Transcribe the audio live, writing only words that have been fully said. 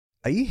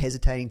Are you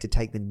hesitating to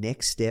take the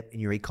next step in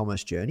your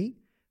e-commerce journey?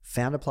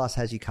 Founder Plus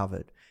has you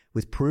covered.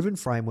 With proven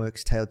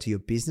frameworks tailored to your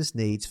business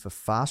needs for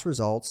fast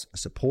results, a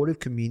supportive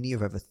community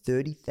of over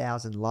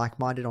 30,000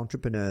 like-minded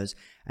entrepreneurs,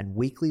 and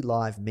weekly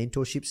live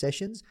mentorship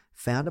sessions,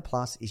 Founder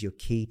Plus is your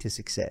key to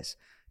success.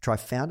 Try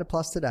Founder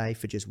Plus today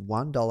for just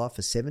 $1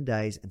 for 7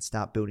 days and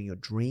start building your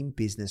dream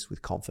business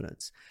with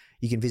confidence.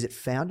 You can visit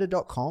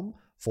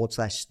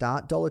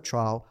founder.com/start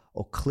 $trial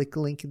or click the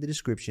link in the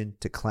description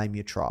to claim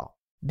your trial.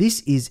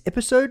 This is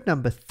episode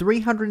number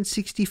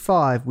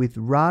 365 with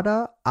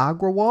Radha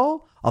Agrawal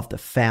of the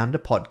Founder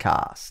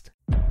Podcast.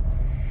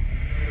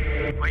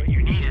 What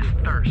you need is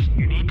thirst.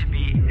 You need to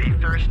be a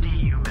thirsty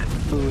human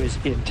who is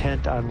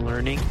intent on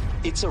learning.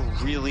 It's a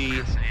really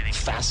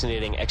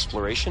fascinating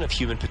exploration of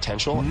human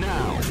potential.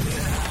 Now.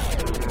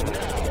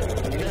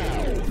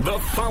 The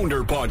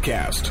Founder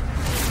Podcast.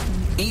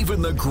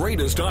 Even the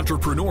greatest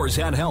entrepreneurs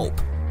had help.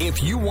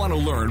 If you want to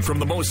learn from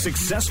the most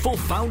successful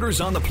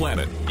founders on the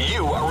planet,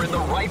 you are in the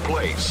right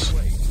place.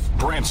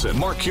 Branson,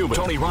 Mark Cuban,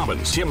 Tony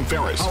Robbins, Tim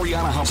Ferriss,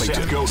 Arianna Huffington,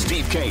 Seth Godin,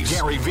 Steve Case,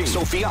 Gary Vee,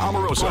 Sophia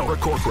Amoruso, Barbara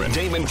Corcoran,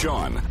 Damon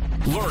John.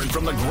 Learn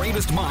from the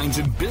greatest minds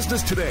in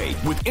business today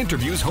with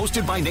interviews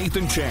hosted by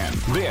Nathan Chan.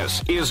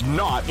 This is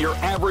not your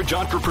average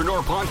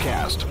entrepreneur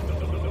podcast.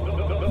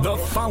 The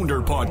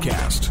Founder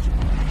Podcast.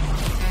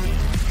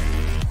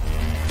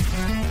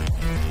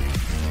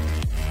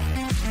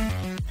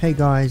 Hey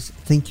guys,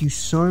 thank you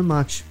so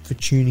much for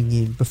tuning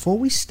in. Before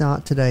we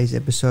start today's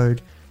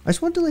episode, I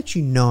just want to let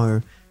you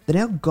know that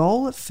our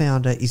goal at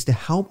Founder is to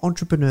help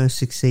entrepreneurs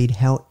succeed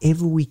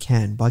however we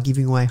can by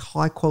giving away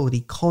high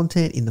quality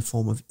content in the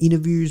form of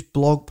interviews,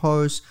 blog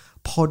posts,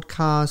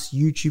 podcasts,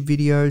 YouTube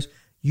videos,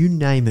 you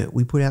name it.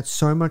 We put out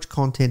so much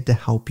content to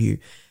help you.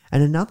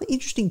 And another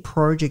interesting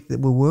project that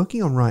we're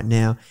working on right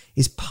now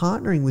is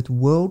partnering with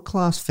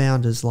world-class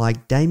founders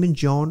like Damon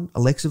John,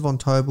 Alexa Von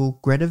Tobel,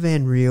 Greta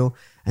Van Riel,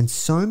 and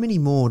so many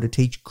more to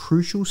teach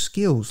crucial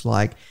skills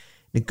like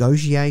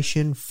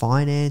negotiation,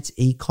 finance,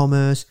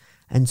 e-commerce,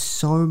 and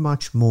so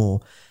much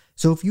more.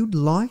 So if you'd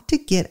like to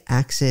get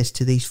access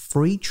to these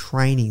free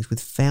trainings with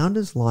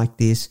founders like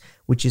this,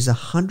 which is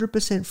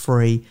 100%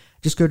 free,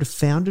 just go to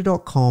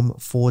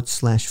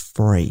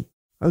founder.com/free.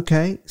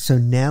 Okay, so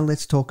now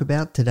let's talk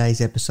about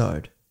today's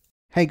episode.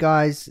 Hey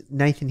guys,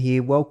 Nathan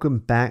here. Welcome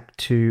back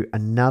to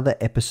another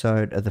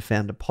episode of the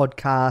Founder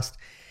Podcast.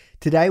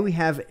 Today we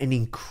have an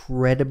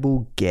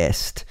incredible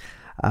guest.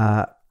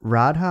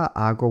 Radha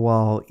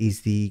Agrawal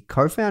is the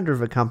co-founder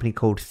of a company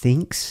called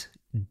Thinx,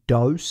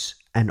 Dose,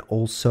 and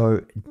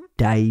also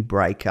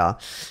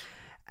Daybreaker.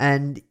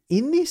 And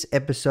in this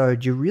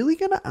episode, you're really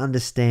going to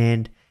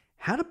understand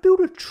how to build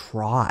a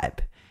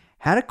tribe,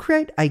 how to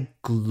create a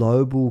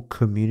global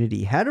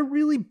community, how to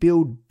really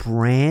build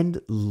brand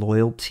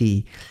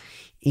loyalty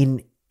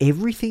in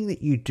everything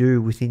that you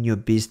do within your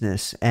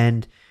business.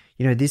 And,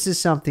 you know, this is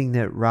something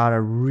that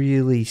Radha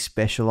really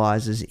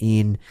specializes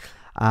in.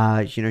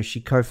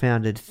 She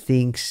co-founded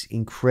Thinx,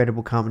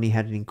 incredible company,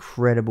 had an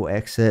incredible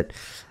exit,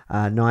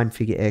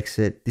 9-figure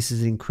exit. This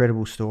is an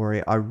incredible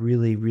story. I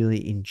really,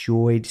 really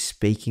enjoyed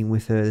speaking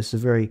with her. This is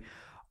a very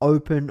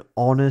open,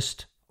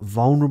 honest,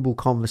 vulnerable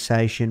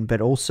conversation, but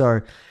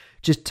also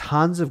just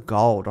tons of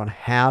gold on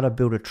how to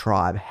build a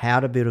tribe, how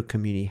to build a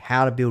community,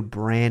 how to build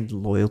brand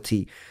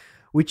loyalty,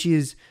 which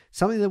is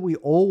something that we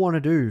all want to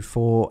do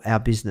for our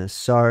business.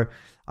 So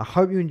I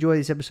hope you enjoy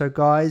this episode,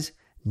 guys.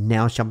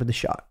 Now let's jump in the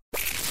show.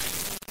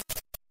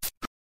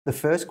 The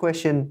first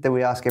question that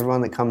we ask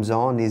everyone that comes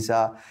on is,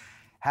 how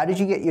did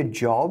you get your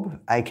job?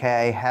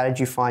 AKA, how did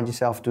you find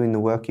yourself doing the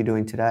work you're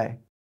doing today?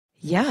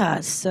 Yeah,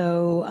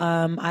 so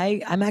I'm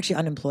actually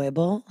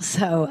unemployable,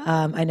 so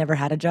I never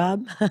had a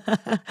job.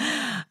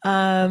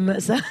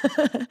 So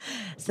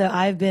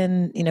I've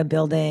been,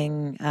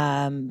 building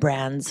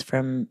brands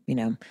from,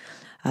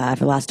 for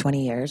the last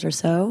 20 years or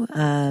so,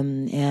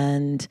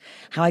 and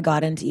how I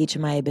got into each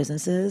of my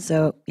businesses.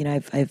 So,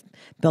 I've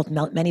built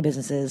many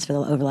businesses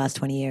over the last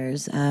 20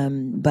 years,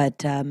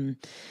 but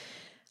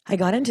I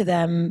got into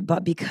them,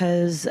 but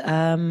because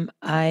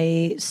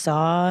I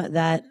saw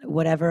that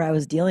whatever I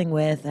was dealing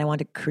with, I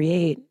wanted to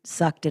create,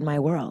 sucked in my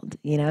world.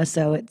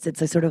 So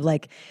it's a sort of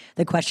like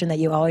the question that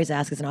you always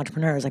ask as an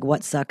entrepreneur is like,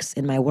 what sucks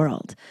in my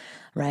world,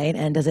 right?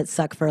 And does it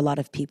suck for a lot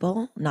of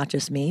people, not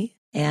just me?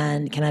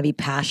 And can I be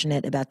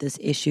passionate about this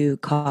issue,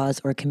 cause,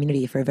 or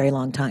community for a very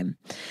long time?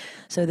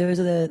 So those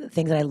are the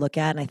things that I look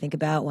at and I think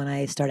about when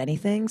I start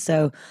anything.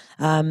 So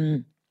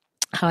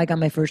how I got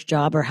my first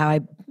job, or how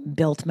I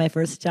built my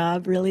first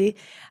job, really,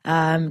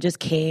 just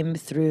came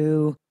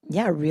through,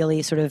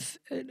 really sort of,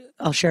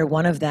 I'll share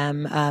one of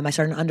them. I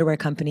started an underwear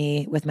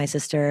company with my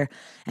sister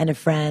and a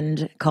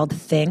friend called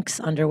Thinx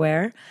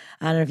Underwear.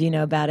 I don't know if you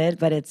know about it,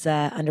 but it's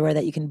underwear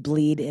that you can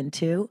bleed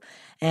into.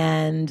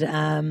 And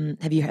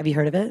have you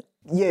heard of it?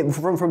 Yeah,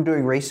 from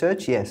doing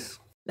research, yes.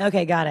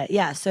 Okay, got it.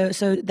 Yeah, so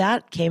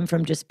that came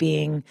from just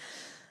being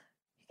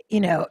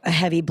a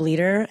heavy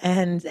bleeder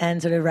and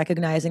sort of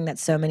recognizing that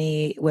so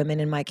many women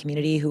in my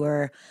community who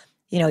are,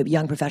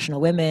 young professional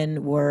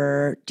women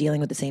were dealing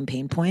with the same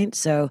pain point.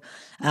 So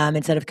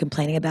instead of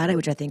complaining about it,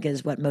 which I think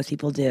is what most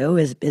people do,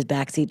 is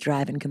backseat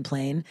drive and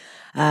complain,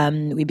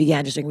 we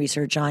began just doing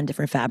research on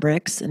different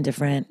fabrics and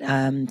different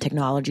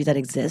technologies that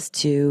exist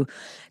to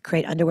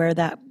create underwear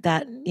that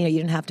you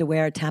didn't have to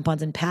wear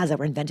tampons and pads that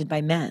were invented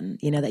by men.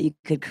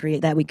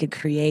 That we could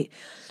create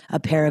a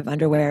pair of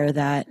underwear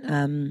that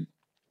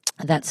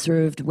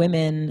served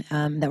women,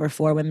 that were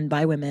for women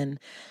by women.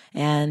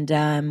 And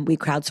we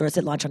crowdsourced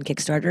it, launched on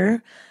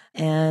Kickstarter,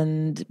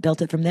 and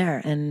built it from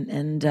there.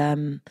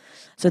 And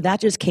so that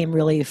just came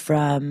really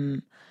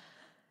from,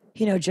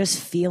 just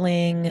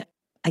feeling,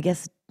 I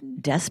guess,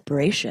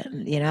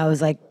 desperation. I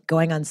was like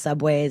going on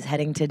subways,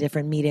 heading to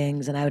different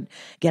meetings, and I would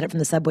get up from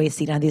the subway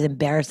seat and have these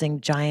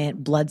embarrassing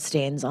giant blood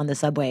stains on the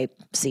subway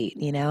seat,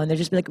 and there'd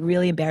just be like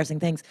really embarrassing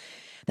things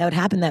that would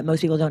happen that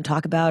most people don't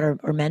talk about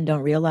or men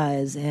don't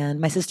realize. And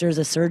my sister is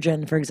a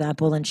surgeon, for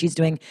example, and she's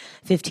doing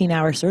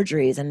 15-hour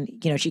surgeries, and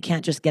she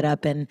can't just get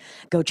up and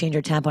go change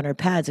her tampon or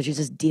pad. So she's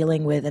just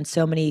dealing with, and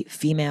so many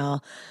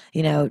female,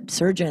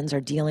 surgeons are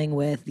dealing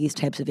with these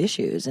types of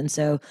issues. And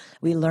so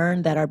we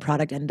learned that our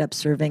product ended up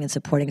serving and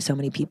supporting so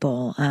many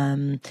people.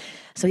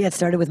 So yeah, it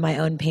started with my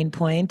own pain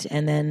point,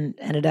 and then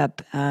ended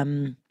up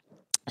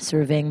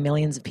serving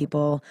millions of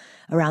people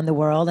around the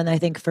world. And I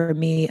think for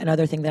me,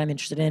 another thing that I'm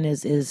interested in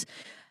is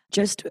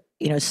just,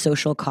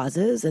 social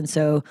causes. And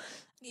so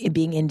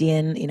being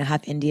Indian,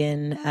 half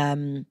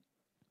Indian,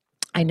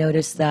 I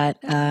noticed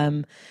that,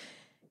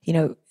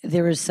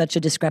 there was such a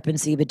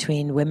discrepancy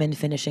between women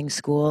finishing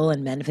school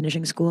and men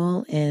finishing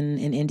school in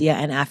India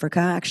and Africa,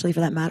 actually, for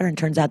that matter. And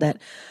it turns out that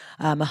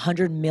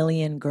 100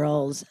 million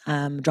girls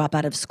drop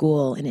out of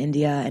school in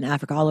India and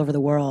Africa, all over the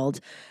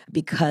world,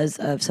 because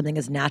of something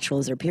as natural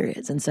as their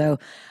periods. And so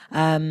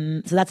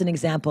that's an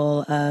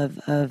example of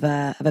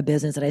a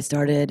business that I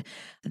started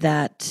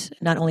that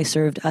not only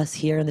served us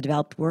here in the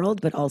developed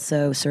world, but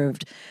also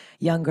served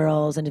young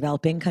girls in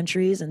developing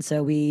countries. And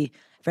so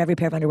for every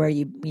pair of underwear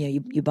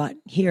you bought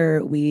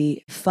here,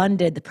 we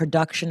funded the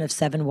production of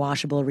 7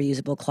 washable,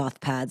 reusable cloth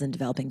pads in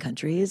developing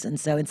countries. And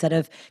so instead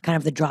of kind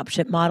of the drop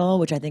ship model,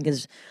 which I think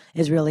is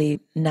really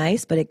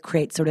nice, but it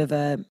creates sort of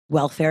a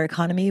welfare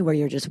economy where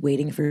you're just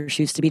waiting for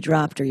shoes to be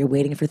dropped, or you're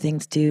waiting for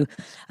things to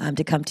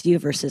come to you,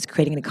 versus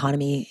creating an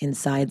economy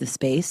inside the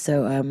space.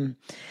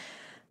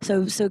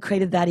 So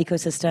created that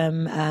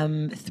ecosystem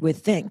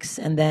with Thinx,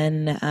 and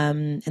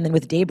then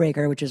with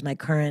Daybreaker, which is my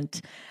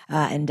current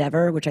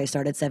endeavor, which I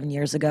started 7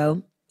 years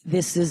ago.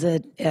 This is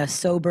a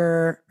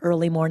sober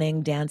early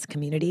morning dance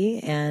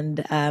community, and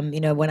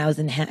when I was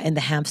in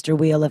the hamster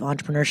wheel of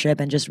entrepreneurship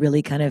and just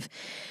really kind of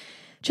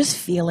just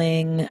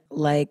feeling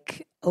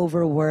like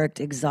overworked,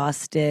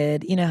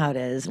 exhausted. You know how it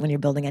is when you're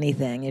building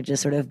anything. You're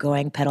just sort of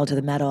going pedal to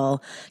the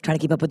metal, trying to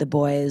keep up with the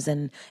boys,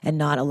 and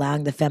not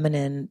allowing the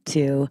feminine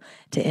to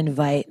be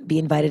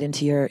invited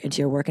into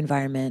your work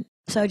environment.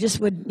 So I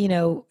just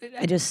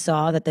I just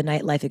saw that the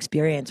nightlife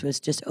experience was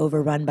just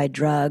overrun by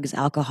drugs,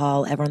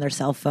 alcohol, everyone on their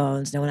cell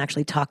phones, no one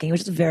actually talking. It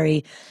was just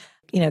very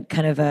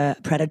kind of a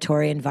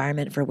predatory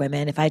environment for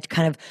women. If I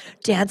kind of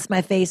danced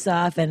my face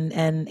off and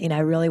I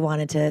really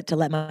wanted to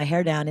let my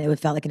hair down, it would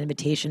felt like an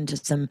invitation to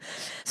some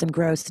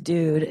gross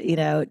dude,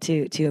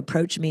 to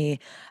approach me,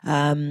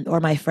 or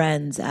my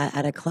friends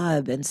at a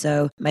club. And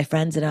so my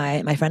friend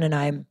and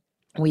I,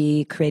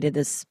 we created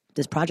this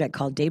project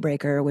called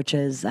Daybreaker, which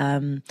is,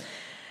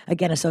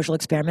 again, a social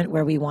experiment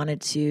where we wanted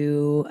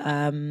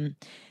to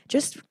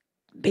just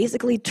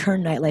basically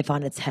turn nightlife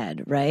on its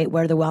head, right?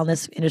 Where the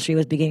wellness industry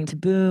was beginning to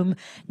boom,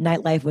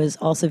 nightlife was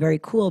also very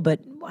cool, but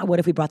what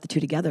if we brought the two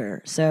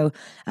together? So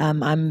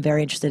I'm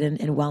very interested in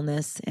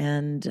wellness,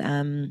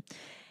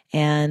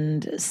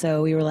 and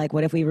so we were like,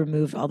 what if we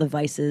removed all the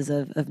vices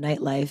of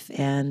nightlife,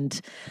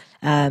 and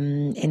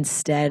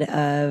instead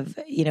of,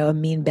 a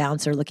mean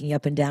bouncer looking you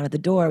up and down at the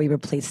door, we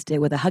replaced it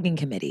with a hugging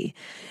committee.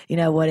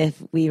 What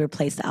if we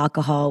replaced the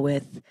alcohol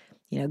with,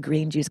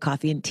 green juice,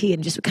 coffee, and tea,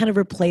 and just kind of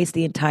replace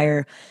the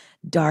entire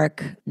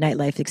dark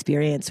nightlife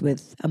experience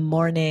with a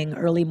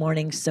early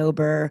morning,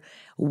 sober,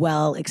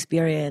 well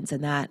experience.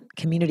 And that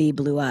community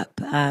blew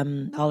up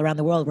all around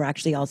the world. We're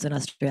actually also in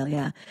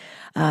Australia,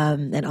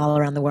 and all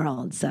around the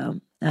world. So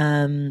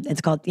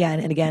it's called,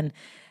 and again,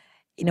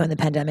 in the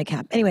pandemic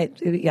happened. Anyway,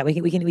 yeah,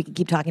 we can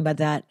keep talking about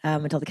that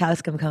until the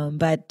cows come home.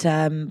 But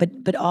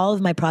all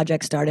of my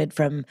projects started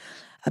from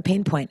a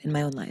pain point in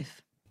my own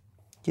life.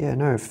 Yeah,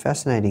 no,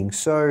 fascinating.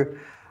 So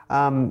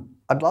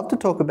I'd love to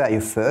talk about your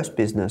first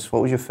business.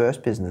 What was your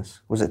first business?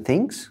 Was it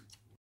Thinx?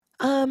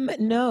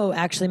 No,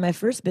 actually, my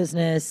first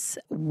business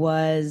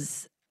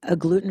was a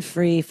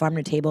gluten-free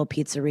farm-to-table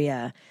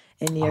pizzeria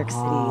in New York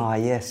City. Ah,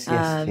 yes.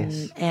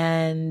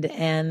 And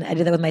I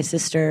did that with my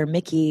sister,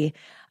 Mickey.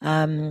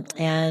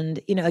 And,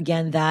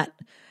 again, that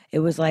it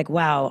was like,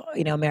 wow,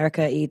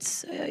 America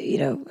eats,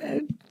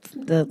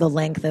 the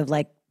length of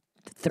like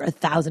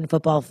 1,000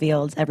 football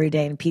fields every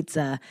day in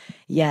pizza,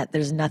 yet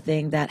there's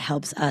nothing that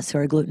helps us who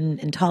are gluten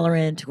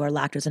intolerant, who are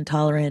lactose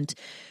intolerant,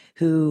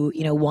 who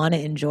want to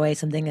enjoy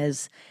something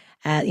as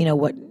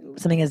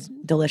something as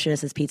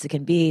delicious as pizza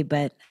can be,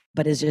 but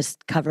but is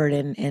just covered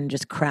in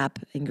just crap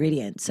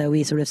ingredients. So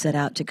we sort of set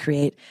out to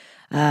create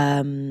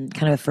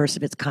kind of a first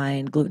of its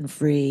kind,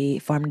 gluten-free,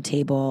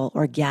 farm-to-table,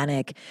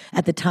 organic.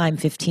 At the time,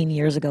 15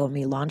 years ago when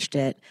we launched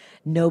it,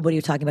 nobody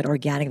was talking about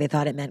organic. They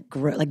thought it meant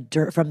like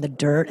dirt from the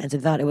dirt, and so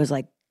they thought it was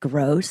like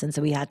gross. And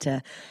so we had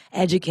to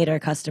educate our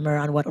customer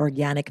on what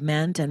organic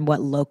meant and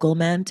what local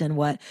meant and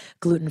what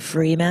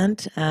gluten-free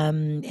meant.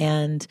 So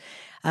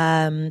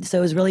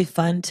it was really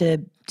fun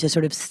to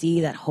sort of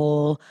see that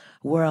whole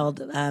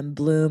world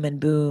bloom and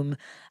boom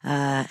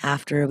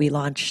after we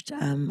launched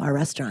our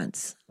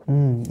restaurants.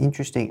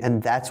 Interesting.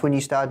 And that's when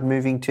you started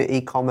moving to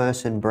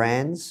e-commerce and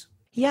brands?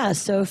 Yeah.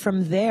 So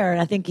from there,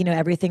 I think,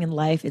 everything in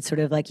life, it's sort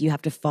of like you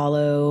have to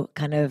follow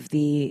kind of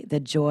the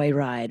joy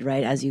ride,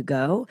 right, as you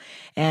go.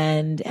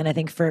 And I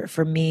think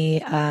for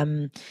me,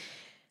 at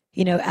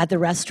the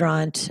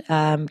restaurant,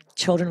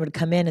 children would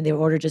come in and they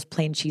would order just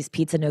plain cheese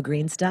pizza, no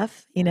green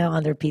stuff,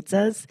 on their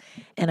pizzas.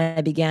 And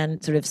I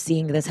began sort of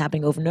seeing this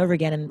happening over and over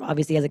again. And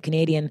obviously as a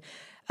Canadian,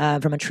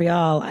 from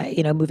Montreal,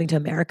 moving to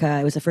America,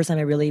 it was the first time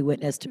I really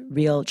witnessed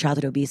real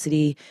childhood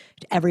obesity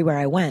everywhere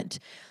I went.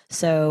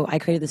 So I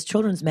created this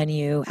children's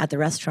menu at the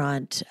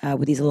restaurant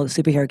with these little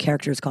superhero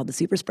characters called the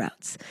Super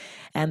Sprouts.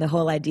 And the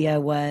whole idea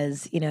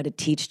was, to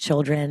teach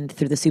children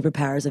through the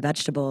superpowers of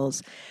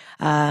vegetables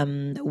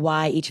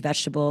why each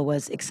vegetable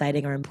was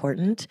exciting or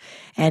important.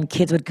 And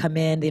kids would come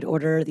in, they'd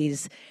order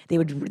these, they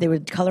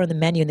would color on the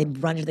menu and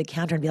they'd run to the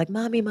counter and be like,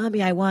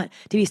 Mommy, I want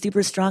to be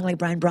super strong like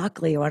Brian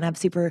Broccoli, or I want to have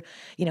super,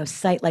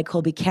 sight like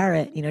Colby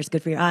Carrot, it's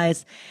good for your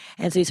eyes.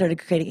 And so you started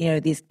creating,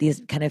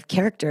 these kind of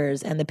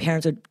characters, and the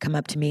parents would come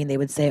up to me and they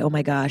would say, oh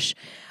my gosh,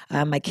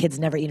 my kid's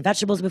never eaten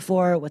vegetables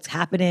before. What's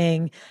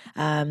happening?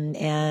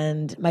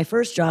 And my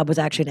first job was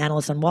actually an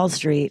analyst on Wall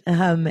Street,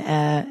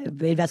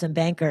 investment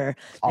banker.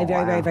 My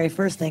very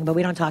first thing, but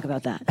we don't talk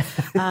about that.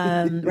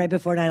 Right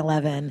before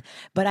 9/11.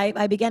 But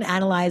I began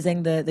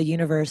analyzing the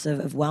universe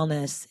of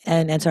wellness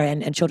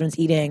and children's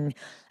eating,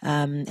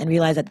 and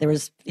realized that there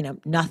was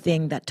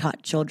nothing that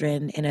taught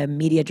children in a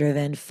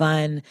media-driven,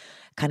 fun,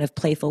 kind of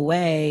playful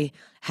way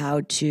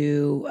how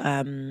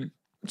to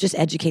just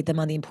educate them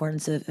on the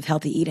importance of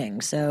healthy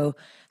eating. So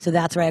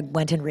that's where I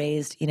went and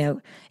raised,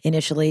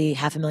 initially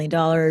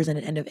 $500,000,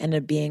 and it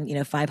ended up being,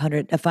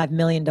 $5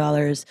 million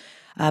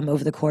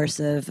over the course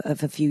of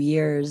a few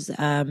years,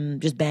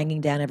 just banging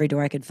down every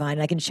door I could find.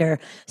 And I can share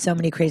so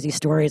many crazy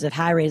stories of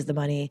how I raised the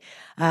money,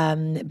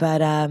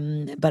 but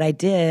I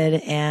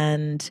did,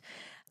 and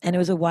it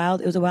was a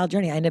wild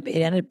journey. It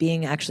ended up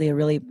being actually a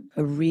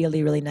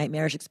really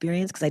nightmarish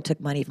experience, because I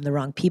took money from the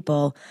wrong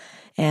people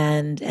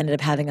and ended up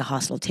having a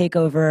hostile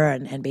takeover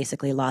and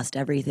basically lost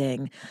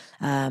everything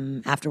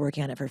after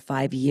working on it for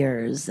 5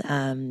 years.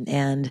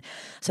 And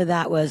so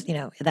that was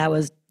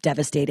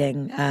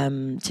devastating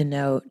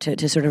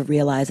to sort of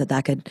realize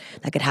that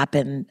could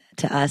happen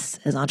to us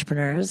as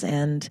entrepreneurs.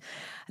 And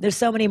there's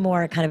so many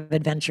more kind of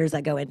adventures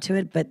that go into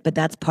it, but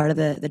that's part of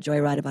the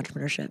joyride of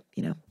entrepreneurship,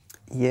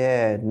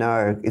 Yeah,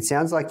 no, it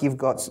sounds like you've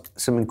got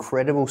some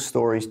incredible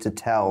stories to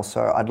tell.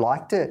 So I'd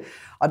like to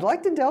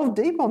delve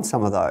deep on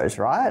some of those,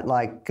 right?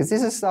 Like, because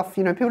this is stuff,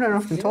 people don't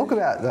often talk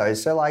about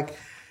those. So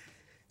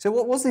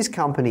what was this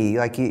company?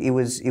 Like, it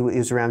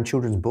was around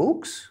children's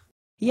books?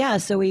 Yeah,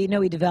 so we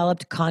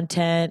developed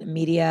content,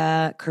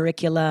 media,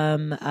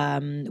 curriculum.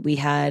 We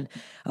had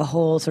a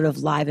whole sort of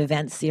live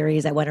event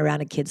series that went around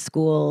to kids'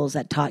 schools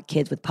that taught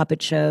kids with puppet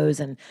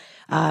shows, and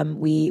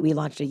we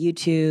launched a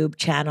YouTube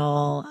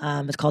channel.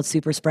 It's called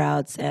Super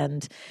Sprouts,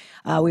 and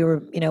we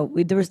were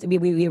just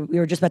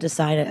about to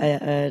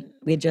sign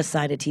we had just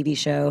signed a TV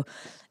show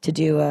to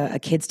do a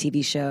kids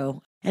TV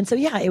show. And so,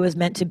 yeah, it was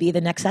meant to be the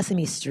next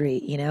Sesame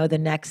Street, the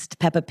next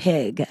Peppa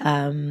Pig,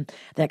 the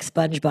next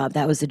SpongeBob.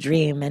 That was the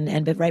dream.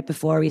 But right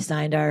before we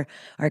signed our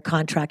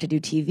contract to do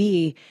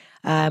TV,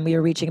 we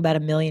were reaching about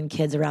 1 million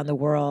kids around the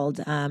world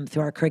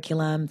through our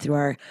curriculum,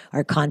 through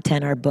our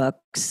content, our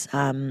books,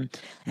 and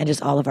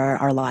just all of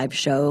our live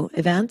show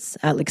events,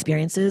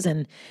 experiences.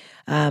 And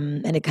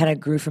it kind of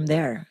grew from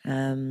there.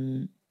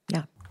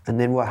 Yeah. And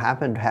then what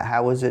happened?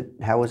 How was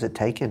it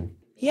taken?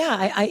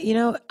 Yeah,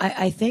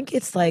 I think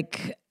it's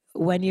like,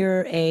 when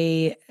you're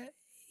a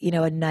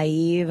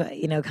naive,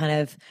 kind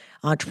of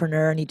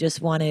entrepreneur, and you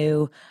just want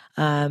to,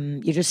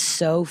 you're just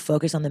so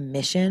focused on the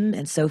mission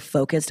and so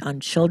focused on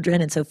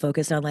children and so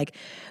focused on like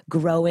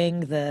growing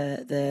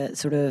the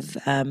sort of,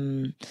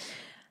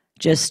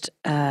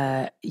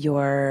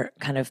 your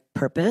kind of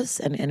purpose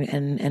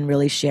and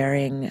really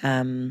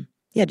sharing,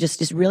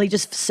 just really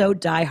just so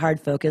diehard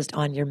focused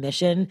on your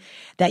mission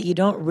that you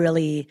don't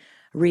really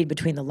read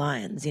between the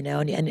lines,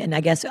 and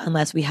I guess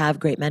unless we have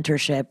great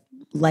mentorship,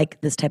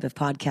 like this type of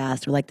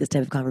podcast or like this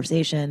type of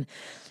conversation,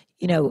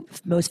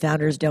 most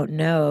founders don't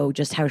know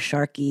just how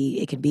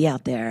sharky it can be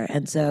out there.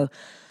 And so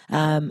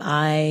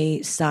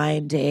I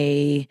signed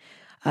a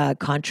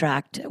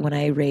contract when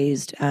I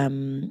raised a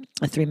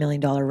 $3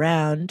 million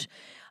round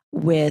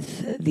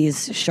with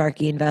these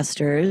sharky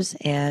investors,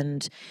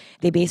 and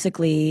they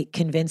basically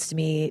convinced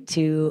me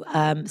to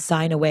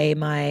sign away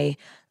my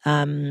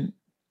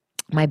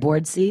my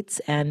board seats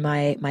and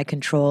my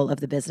control of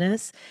the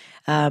business,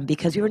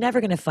 because we were never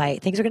going to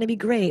fight. Things are going to be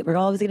great. We're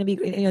always going to be,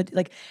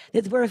 like,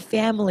 we're a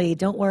family.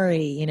 Don't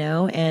worry,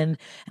 and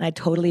I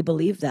totally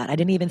believed that. I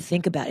didn't even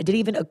think about it. It didn't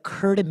even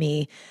occur to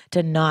me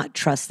to not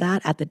trust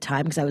that at the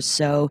time, because I was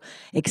so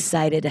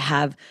excited to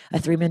have a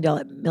 $3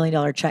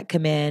 million check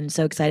come in,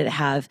 so excited to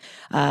have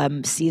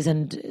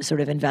seasoned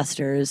sort of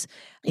investors,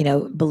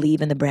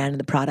 believe in the brand and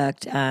the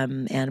product,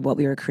 and what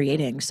we were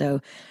creating.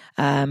 So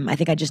I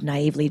think I just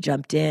naively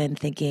jumped in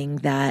thinking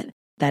that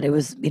it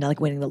was, like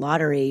winning the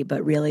lottery.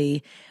 But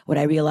really what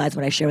I realized,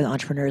 what I share with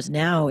entrepreneurs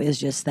now, is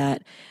just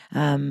that,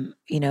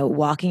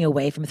 walking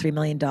away from $3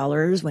 million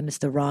when it's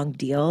the wrong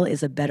deal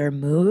is a better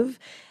move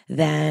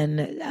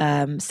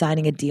than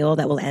signing a deal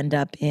that will end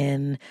up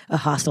in a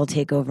hostile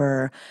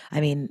takeover.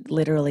 I mean,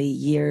 literally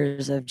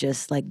years of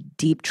just like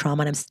deep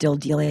trauma. And I'm still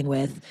dealing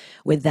with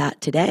that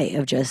today,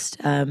 of just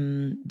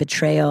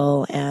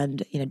betrayal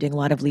and, doing a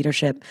lot of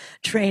leadership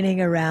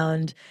training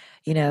around,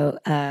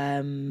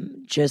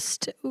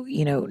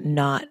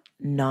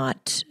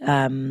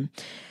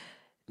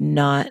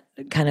 not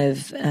kind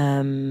of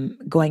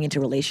going into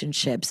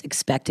relationships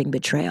expecting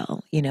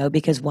betrayal,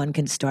 because one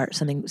can start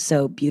something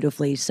so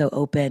beautifully, so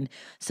open,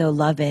 so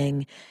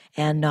loving,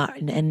 and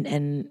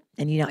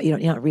you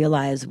don't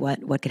realize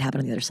what could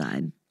happen on the other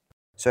side.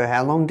 So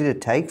how long did it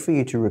take for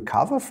you to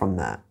recover from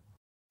that?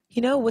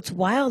 What's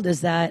wild is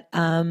that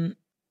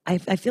I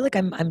feel like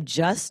I'm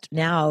just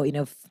now,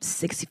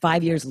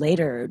 65 years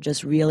later,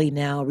 just really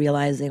now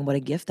realizing what a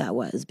gift that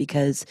was.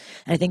 Because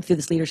I think through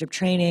this leadership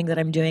training that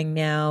I'm doing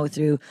now,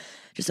 through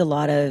just a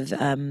lot of,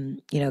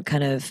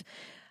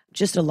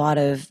 just a lot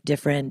of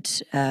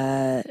different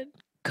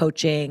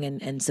coaching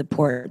and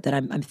support that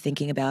I'm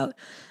thinking about,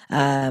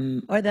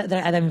 or that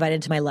I've invited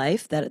into my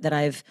life, that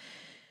I've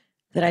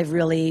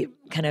really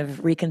kind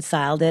of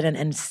reconciled it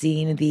and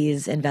seen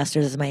these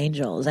investors as my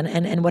angels.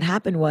 And what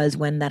happened was,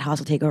 when that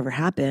hostile takeover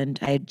happened,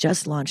 I had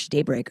just launched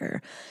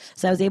Daybreaker.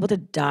 So I was able to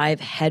dive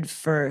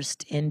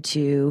headfirst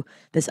into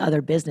this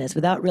other business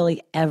without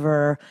really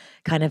ever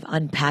kind of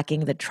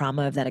unpacking the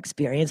trauma of that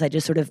experience. I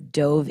just sort of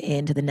dove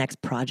into the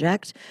next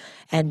project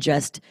and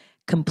just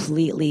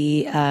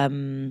completely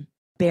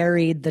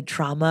buried the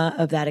trauma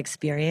of that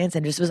experience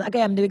and just was,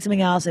 okay, I'm doing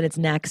something else and it's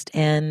next.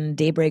 And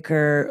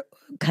Daybreaker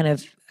kind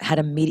of had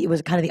it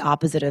was kind of the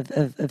opposite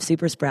of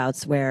Super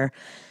Sprouts, where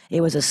it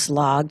was a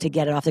slog to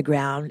get it off the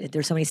ground.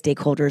 There's so many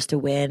stakeholders to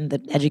win: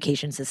 the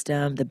education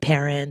system, the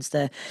parents,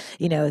 the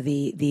media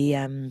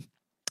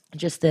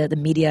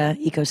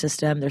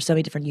ecosystem. There's so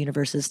many different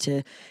universes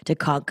to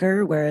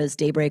conquer. Whereas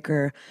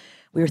Daybreaker,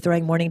 we were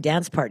throwing morning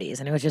dance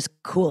parties, and it was just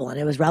cool, and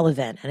it was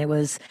relevant, and it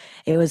was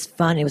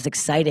fun, it was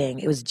exciting,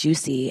 it was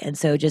juicy, and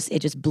so it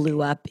just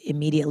blew up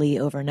immediately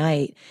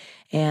overnight.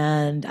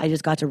 And I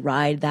just got to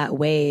ride that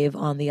wave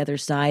on the other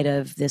side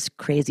of this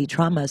crazy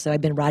trauma. So I've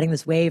been riding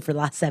this wave for the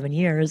last 7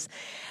 years,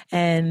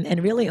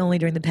 and really only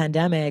during the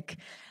pandemic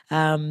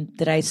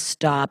did I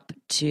stop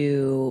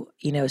to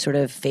sort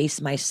of face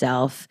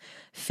myself,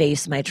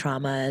 face my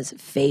traumas,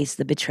 face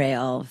the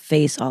betrayal,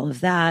 face all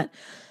of that.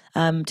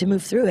 To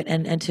move through it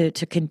and to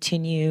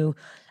continue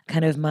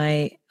kind of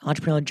my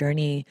entrepreneurial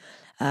journey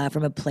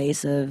from a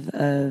place of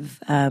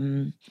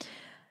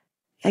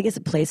I guess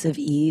a place of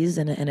ease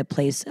and a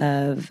place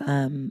of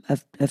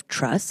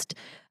trust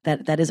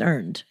that is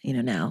earned,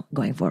 now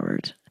going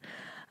forward.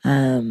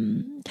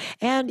 And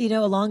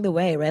along the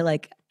way, right?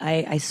 Like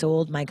I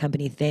sold my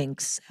company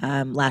Thinx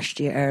last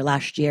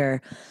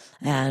year,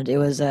 and it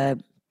was a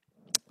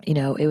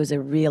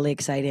really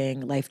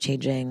exciting,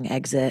 life-changing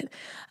exit.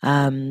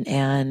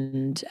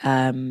 And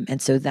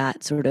so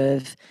that sort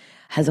of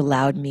has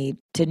allowed me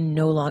to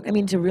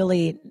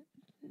really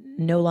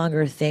no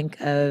longer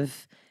think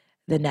of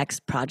the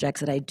next projects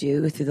that I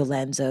do through the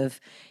lens of,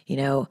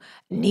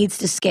 needs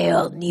to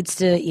scale, needs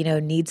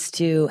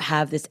to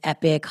have this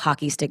epic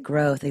hockey stick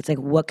growth. It's like,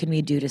 what can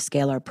we do to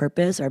scale our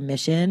purpose, our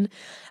mission,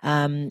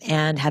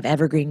 and have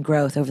evergreen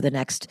growth over the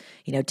next,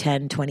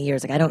 10, 20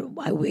 years. Like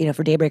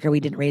for Daybreaker, we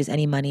didn't raise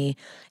any money.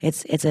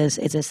 It's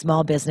a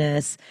small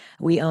business.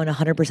 We own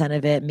 100%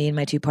 of it, me and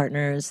my two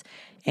partners.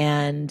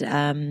 And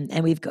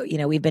we've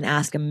been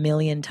asked 1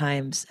 million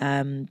times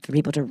for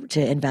people to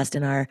invest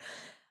in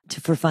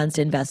for funds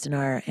to invest in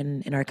our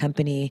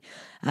company,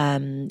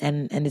 and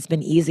it's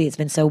been easy. It's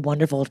been so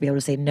wonderful to be able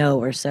to say no.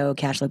 We're so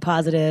cash flow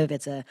positive.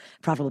 It's a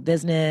profitable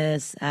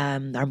business.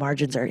 Our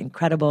margins are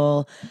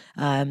incredible,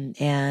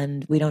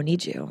 and we don't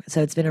need you.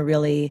 So it's been a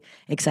really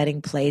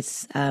exciting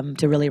place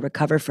to really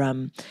recover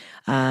from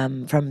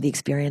the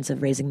experience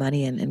of raising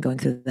money and going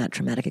through that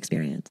traumatic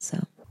experience.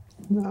 So,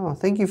 no,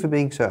 thank you for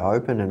being so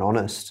open and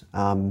honest.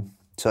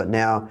 So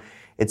now,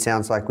 it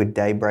sounds like with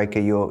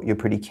Daybreaker, you're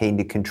pretty keen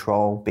to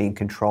be in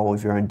control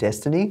of your own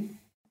destiny.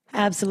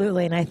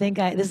 Absolutely. And I think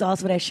this is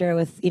also what I share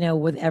with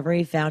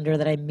every founder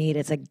that I meet.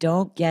 It's like,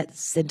 don't get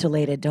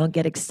scintillated. Don't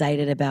get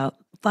excited about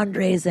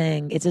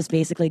fundraising. It's just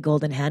basically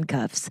golden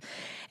handcuffs.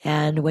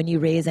 And when you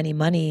raise any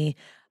money,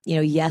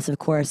 yes, of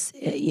course,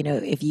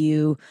 if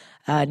you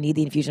need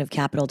the infusion of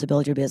capital to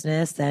build your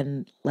business,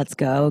 then let's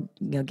go,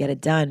 get it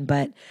done.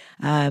 But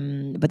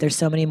there's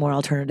so many more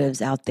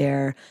alternatives out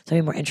there, so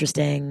many more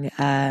interesting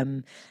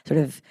sort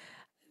of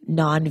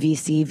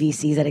non-VC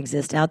VCs that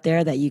exist out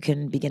there that you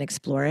can begin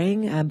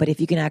exploring. But if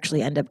you can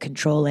actually end up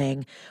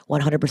controlling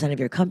 100% of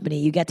your company,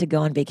 you get to go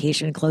on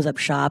vacation and close up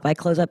shop. I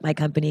close up my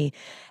company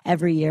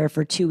every year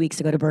for 2 weeks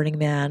to go to Burning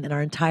Man, and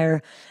our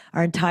entire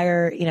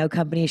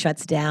company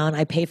shuts down.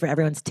 I pay for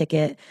everyone's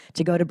ticket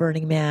to go to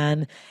Burning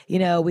Man.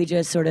 We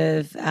just sort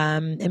of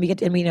and we get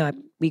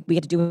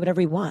to do whatever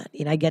we want.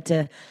 I get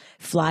to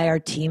fly our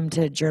team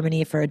to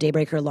Germany for a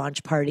Daybreaker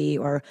launch party,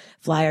 or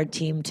fly our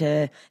team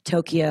to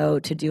Tokyo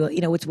to do,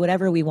 it's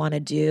whatever we want to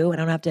do. I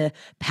don't have to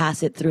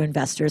pass it through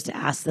investors to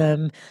ask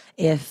them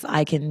if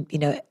I can,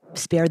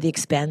 spare the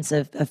expense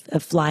of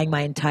flying my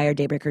entire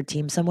Daybreaker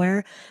team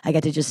somewhere. I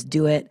get to just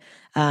do it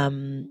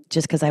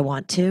just because I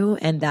want to.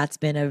 And that's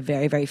been a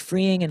very, very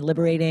freeing and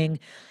liberating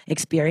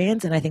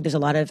experience. And I think there's a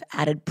lot of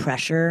added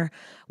pressure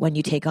when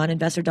you take on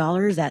investor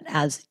dollars, that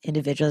as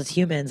individuals, as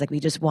humans, we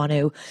just want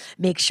to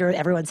make sure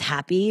everyone's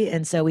happy.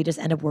 And so we just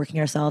end up working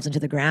ourselves into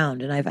the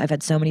ground. And I've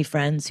had so many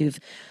friends who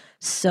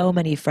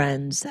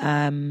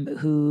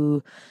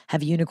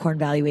have unicorn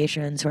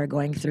valuations, who are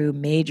going through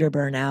major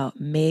burnout,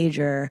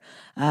 major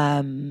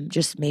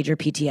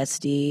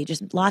PTSD,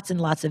 just lots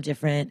and lots of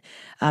different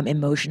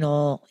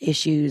emotional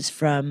issues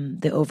from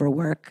the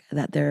overwork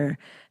that they're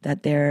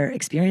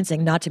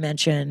experiencing, not to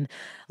mention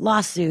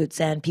lawsuits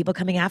and people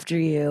coming after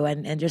you,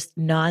 and just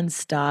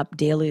nonstop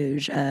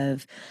deluge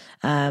of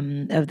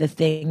the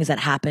things that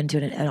happen to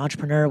an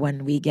entrepreneur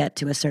when we get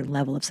to a certain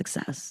level of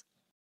success.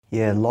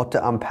 Yeah, a lot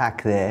to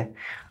unpack there.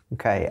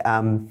 Okay,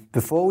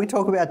 before we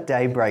talk about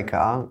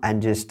Daybreaker,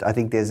 and I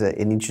think there's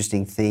an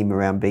interesting theme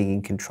around being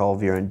in control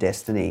of your own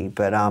destiny,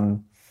 but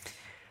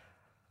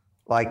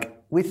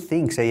with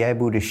Thinx, are you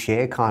able to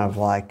share kind of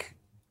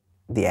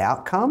the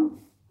outcome?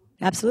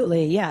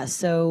 Absolutely, yeah.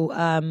 So,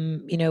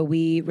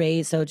 we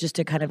raised, just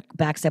to kind of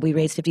backstep, we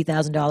raised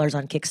 $50,000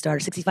 on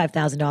Kickstarter,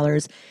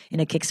 $65,000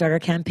 in a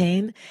Kickstarter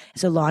campaign.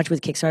 So launched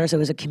with Kickstarter, so it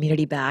was a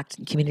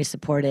community-backed,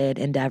 community-supported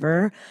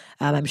endeavor.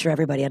 I'm sure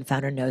everybody on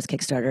Founder knows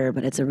Kickstarter,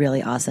 but it's a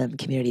really awesome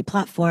community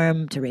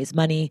platform to raise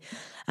money.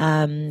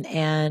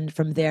 And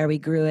from there, we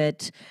grew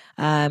it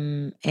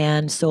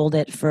and sold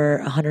it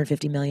for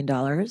 $150 million.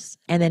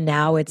 And then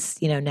now it's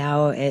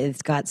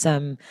got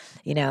some,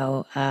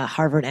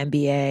 Harvard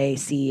MBA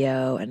CEO,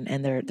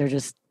 and they're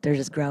just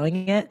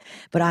growing it.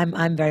 But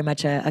I'm very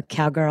much a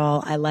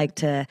cowgirl. I like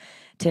to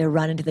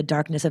run into the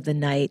darkness of the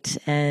night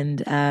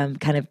and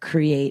kind of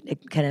create a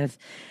kind of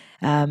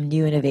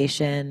new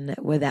innovation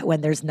with that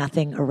when there's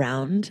nothing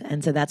around.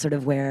 And so that's sort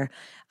of where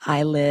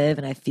I live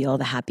and I feel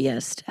the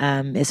happiest,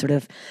 is sort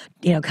of,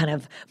 kind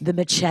of the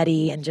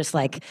machete and just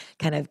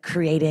kind of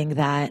creating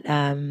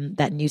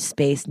that new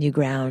space, new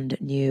ground,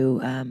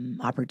 new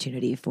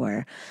opportunity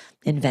for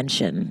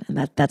invention.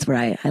 And that's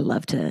where I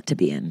love to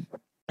be in.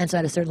 And so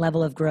at a certain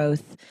level of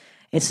growth,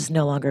 it's just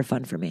no longer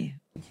fun for me.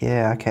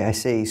 Yeah, okay, I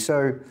see.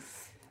 So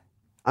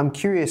I'm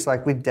curious,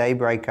 with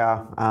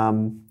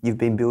Daybreaker, you've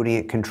been building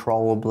it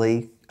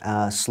controllably,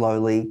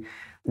 slowly,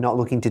 not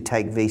looking to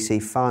take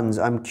VC funds.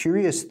 I'm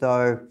curious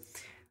though,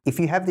 if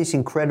you have this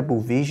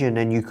incredible vision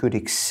and you could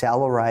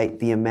accelerate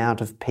the amount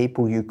of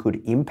people you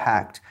could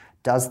impact,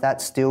 does that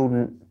still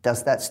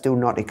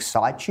not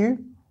excite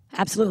you?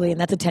 Absolutely, and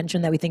that's a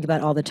tension that we think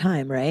about all the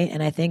time, right?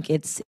 And I think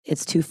it's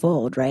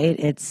twofold, right?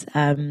 It's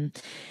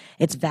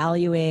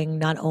valuing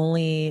not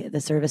only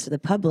the service to the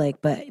public,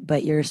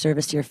 but your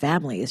service to your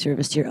family, your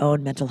service to your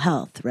own mental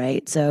health,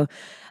 right? So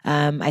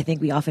I think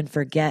we often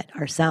forget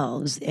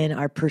ourselves in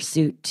our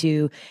pursuit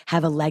to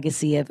have a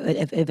legacy of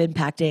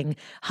impacting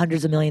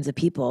hundreds of millions of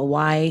people.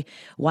 Why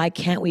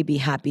can't we be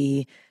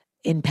happy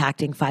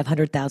impacting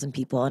 500,000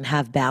 people and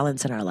have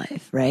balance in our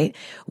life, right?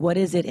 What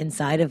is it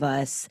inside of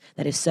us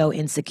that is so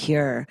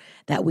insecure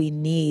that we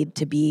need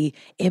to be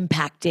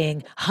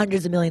impacting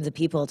hundreds of millions of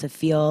people to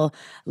feel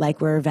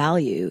like we're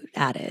value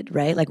added,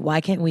 right?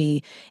 Why can't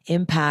we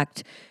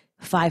impact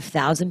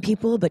 5,000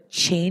 people but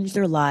change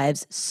their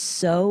lives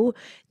so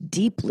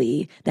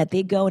deeply that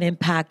they go and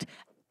impact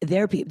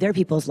their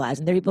people's lives,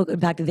 and their people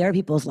impact their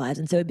people's lives.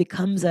 And so it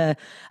becomes a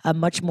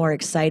much more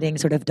exciting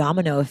sort of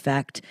domino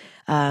effect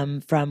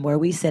from where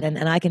we sit.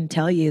 And I can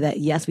tell you that,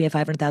 yes, we have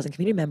 500,000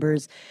 community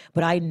members,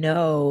 but I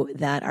know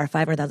that our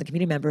 500,000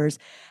 community members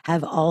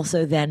have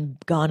also then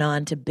gone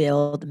on to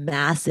build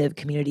massive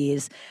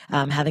communities,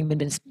 having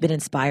been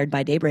inspired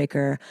by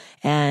Daybreaker.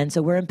 And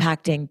so we're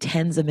impacting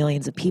tens of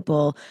millions of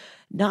people,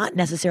 not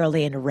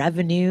necessarily in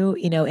revenue,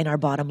 in our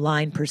bottom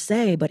line per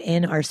se, but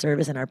in our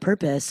service and our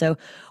purpose. So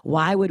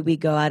why would we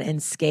go out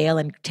and scale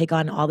and take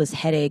on all this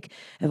headache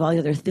of all the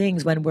other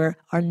things when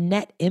our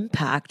net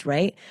impact,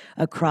 right,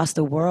 across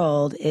the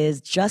world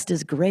is just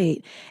as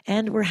great,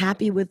 and we're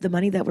happy with the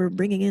money that we're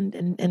bringing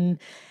in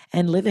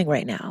and living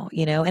right now,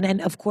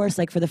 And of course,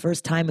 for the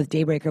first time with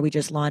Daybreaker, we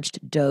just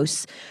launched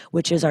Dose,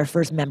 which is our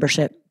first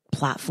membership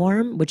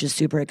platform, which is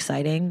super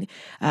exciting.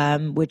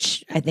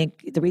 Which I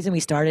think the reason we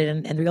started,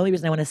 and the only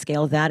reason I want to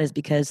scale that is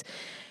because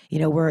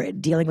we're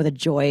dealing with a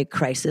joy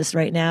crisis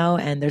right now,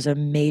 and there's a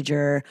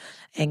major,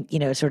 and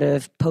sort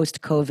of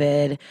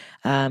post-COVID,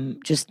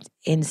 just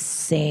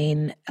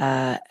insane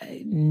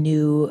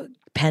new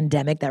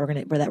pandemic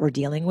that we're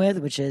dealing with,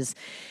 which is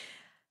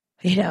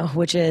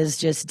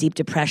just deep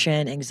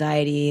depression,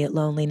 anxiety,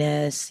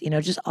 loneliness,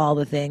 just all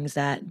the things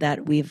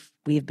that we've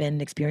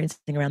been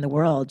experiencing around the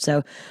world.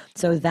 So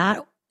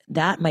that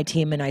my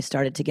team and I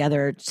started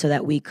together so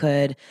that we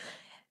could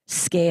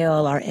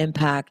scale our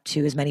impact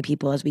to as many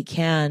people as we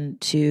can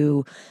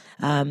to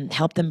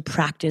help them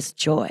practice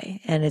joy.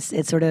 And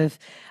it's sort of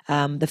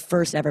the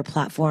first ever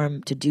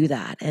platform to do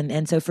that.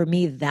 And so for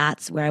me,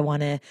 that's where I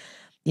want to,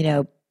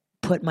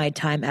 put my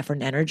time, effort,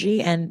 and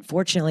energy. And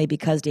fortunately,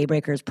 because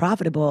Daybreaker is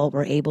profitable,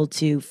 we're able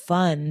to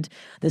fund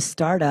the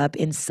startup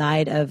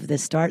inside of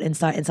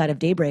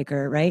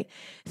Daybreaker, right?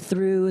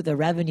 Through the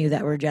revenue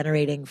that we're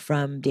generating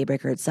from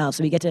Daybreaker itself.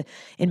 So we get to,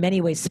 in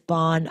many ways,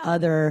 spawn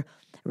other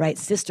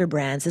sister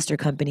brands, sister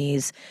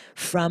companies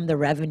from the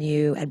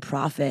revenue and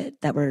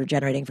profit that we're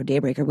generating for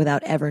Daybreaker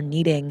without ever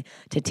needing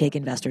to take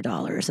investor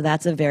dollars. So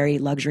that's a very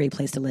luxury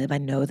place to live. I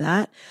know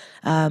that.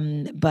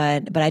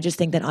 But I just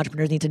think that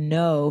entrepreneurs need to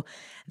know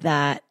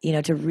that,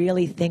 to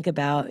really think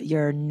about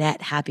your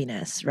net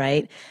happiness,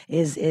 right?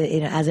 Is,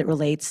 as it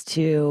relates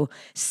to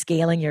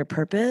scaling your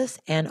purpose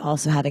and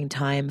also having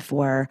time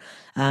for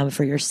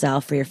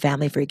yourself, for your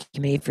family, for your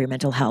community, for your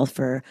mental health,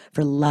 for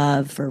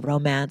love, for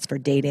romance, for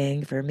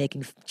dating, for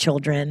making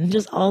children,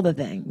 just all the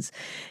things,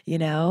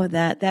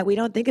 that we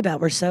don't think about.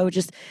 We're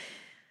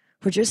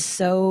just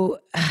so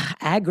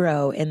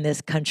aggro in this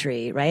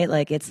country, right?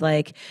 Like, it's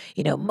like,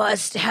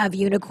 must have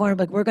unicorn.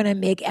 Like, we're going to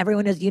make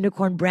everyone as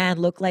unicorn brand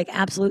look like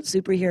absolute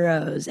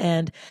superheroes.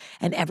 And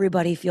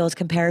everybody feels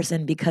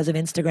comparison because of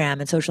Instagram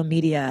and social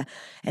media.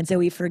 And so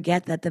we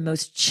forget that the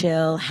most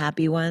chill,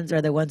 happy ones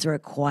are the ones who are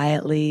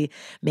quietly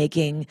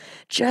making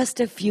just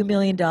a few $1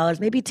 million,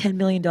 maybe $10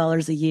 million a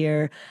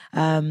year.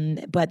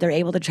 But they're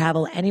able to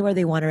travel anywhere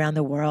they want around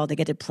the world. They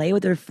get to play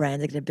with their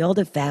friends. They get to build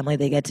a family.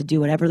 They get to do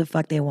whatever the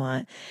fuck they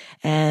want.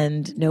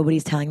 And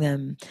nobody's telling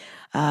them,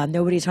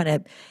 nobody's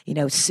trying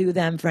to, sue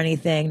them for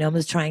anything. No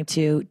one's trying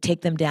to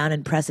take them down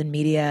in press and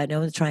media. No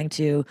one's trying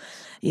to,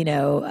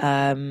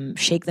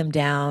 shake them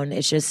down.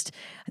 It's just,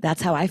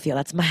 that's how I feel.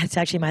 It's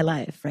actually my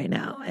life right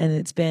now. And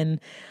it's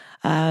been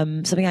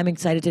something I'm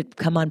excited to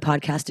come on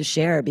podcast to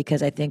share,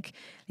 because I think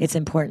it's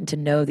important to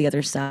know the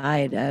other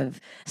side of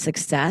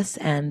success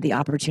and the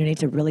opportunity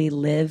to really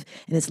live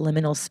in this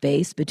liminal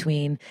space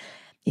between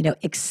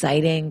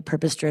exciting,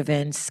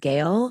 purpose-driven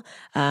scale,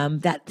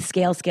 that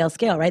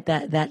scale, right?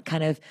 That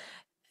kind of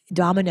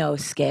domino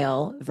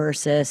scale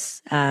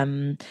versus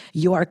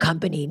your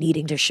company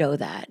needing to show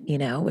that,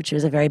 which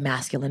is a very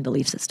masculine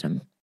belief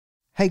system.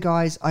 Hey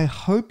guys, I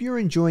hope you're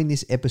enjoying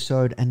this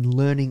episode and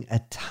learning a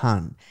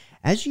ton.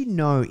 As you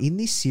know, in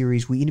this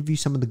series, we interview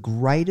some of the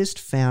greatest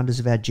founders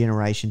of our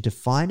generation to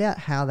find out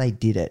how they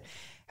did it.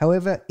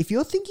 However, if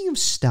you're thinking of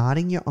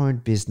starting your own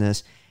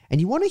business and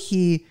you want to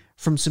hear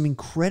from some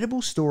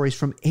incredible stories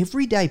from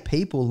everyday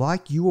people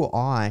like you or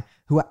I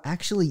who are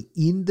actually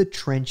in the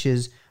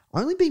trenches,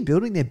 only been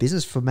building their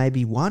business for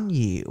maybe 1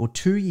 year or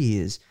 2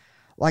 years,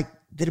 like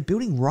that are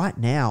building right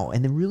now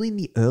and they're really in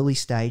the early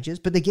stages,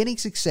 but they're getting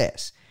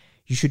success,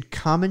 you should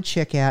come and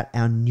check out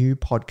our new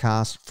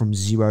podcast, From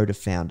Zero to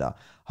Founder,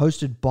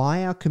 hosted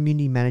by our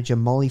community manager,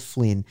 Molly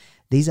Flynn.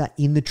 These are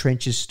in the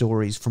trenches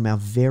stories from our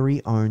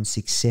very own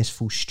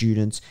successful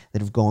students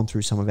that have gone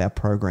through some of our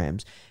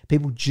programs.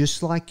 People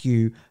just like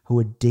you who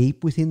are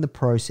deep within the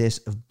process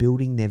of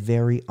building their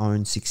very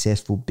own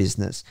successful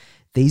business.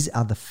 These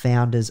are the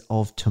founders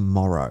of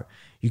tomorrow.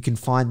 You can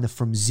find the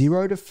From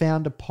Zero to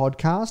Founder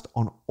podcast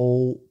on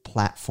all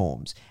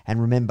platforms.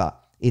 And remember,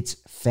 it's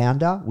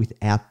founder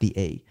without the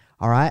E.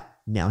 All right,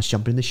 now let's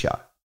jump in the show.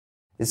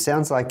 It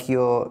sounds like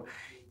you've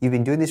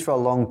been doing this for a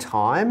long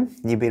time.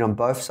 You've been on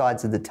both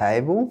sides of the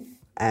table,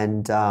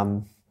 and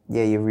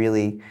you're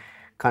really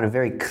kind of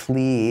very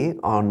clear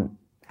on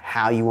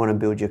how you want to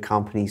build your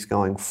companies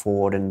going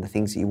forward and the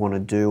things that you want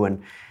to do,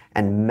 and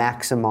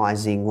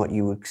maximizing what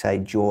you would say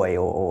joy,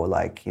 or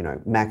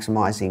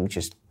maximizing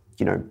just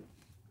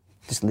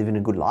living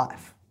a good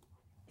life.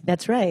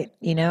 That's right.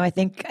 I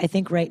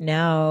think right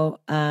now,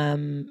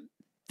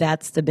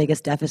 that's the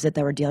biggest deficit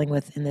that we're dealing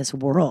with in this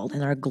world,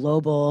 in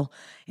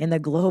the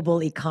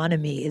global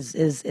economy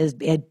is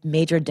a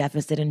major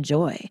deficit in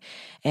joy.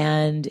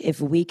 And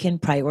if we can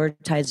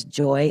prioritize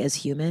joy as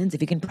humans, if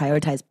you can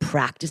prioritize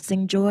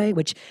practicing joy,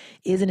 which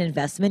is an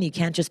investment, you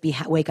can't just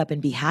wake up and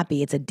be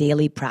happy. It's a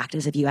daily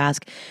practice. If you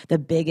ask the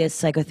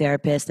biggest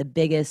psychotherapists, the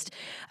biggest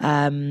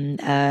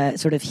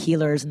sort of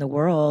healers in the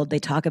world, they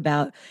talk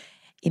about,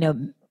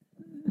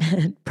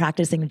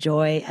 practicing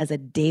joy as a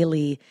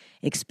daily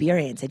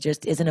experience. It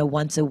just isn't a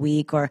once a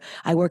week, or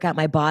I work out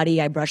my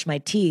body, I brush my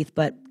teeth,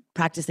 but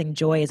practicing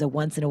joy is a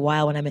once in a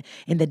while when I'm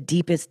in the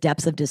deepest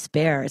depths of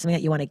despair. It's something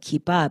that you want to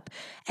keep up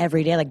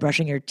every day, like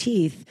brushing your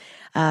teeth.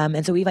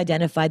 And so we've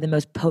identified the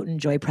most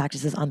potent joy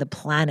practices on the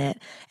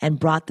planet and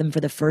brought them for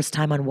the first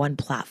time on one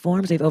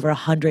platform. So we have over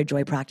 100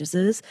 joy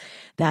practices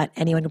that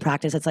anyone can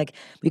practice. It's like,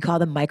 we call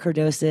them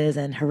microdoses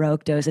and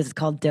heroic doses. It's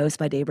called Dose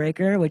by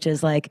Daybreaker, which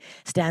is like,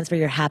 stands for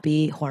your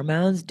happy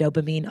hormones,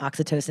 dopamine,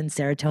 oxytocin,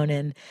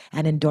 serotonin,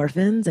 and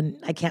endorphins. And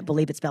I can't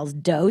believe it spells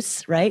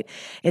dose, right?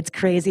 It's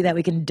crazy that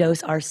we can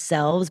dose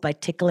ourselves by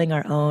tickling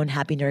our own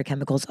happy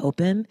neurochemicals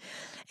open.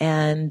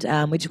 And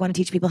we just want to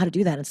teach people how to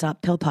do that and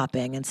stop pill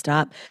popping and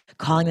stop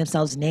calling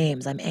themselves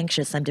names. I'm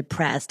anxious, I'm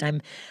depressed,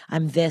 I'm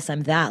this,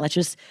 I'm that. Let's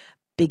just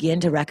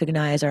begin to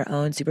recognize our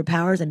own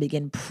superpowers and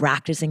begin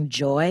practicing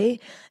joy,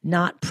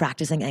 not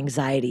practicing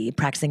anxiety,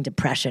 practicing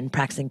depression,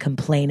 practicing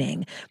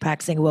complaining,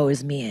 practicing woe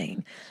is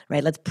meing,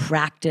 right? Let's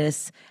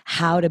practice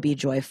how to be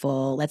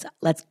joyful.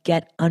 Let's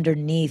get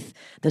underneath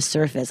the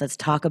surface. Let's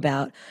talk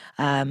about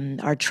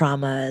our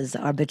traumas,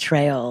 our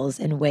betrayals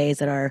in ways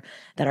that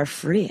are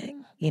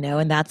freeing,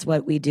 and that's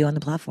what we do on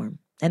the platform.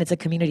 And it's a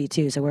community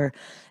too. So we're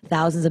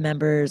thousands of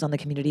members on the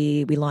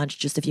community. We launched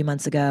just a few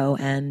months ago,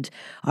 and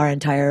our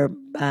entire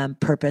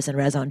purpose and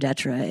raison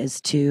d'etre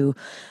is to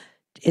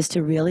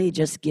really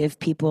just give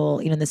people,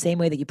 in the same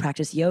way that you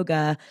practice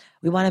yoga,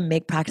 we want to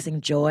make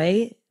practicing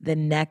joy the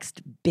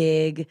next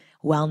big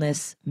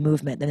wellness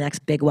movement, the next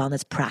big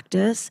wellness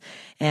practice.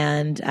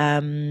 And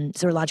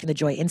so we're launching the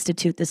Joy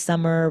Institute this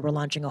summer. We're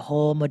launching a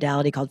whole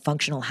modality called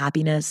functional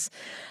happiness.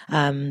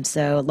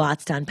 So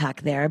lots to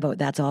unpack there, but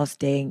that's all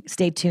stay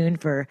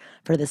tuned for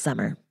this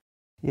summer.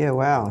 Yeah,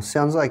 wow.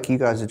 Sounds like you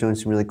guys are doing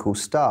some really cool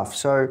stuff.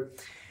 So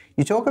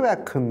you talk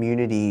about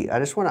community. I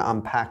just want to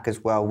unpack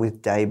as well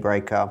with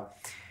Daybreaker.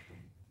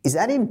 Is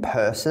that in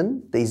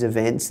person, these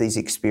events, these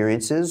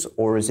experiences,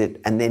 or is it,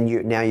 and then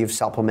you've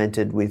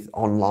supplemented with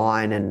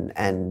online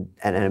and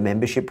a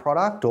membership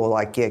product?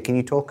 Or can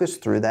you talk us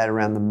through that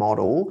around the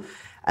model?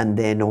 And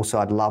then also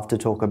I'd love to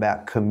talk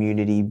about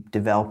community,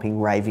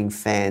 developing raving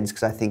fans,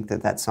 because I think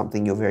that that's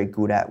something you're very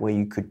good at where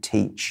you could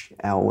teach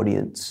our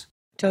audience.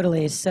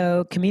 Totally.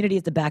 So community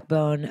is the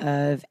backbone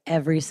of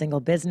every single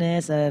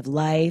business, of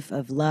life,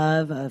 of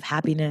love, of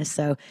happiness.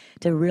 So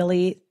to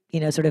really,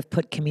 sort of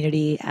put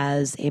community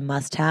as a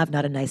must-have,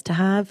 not a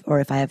nice-to-have, or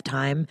if I have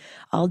time,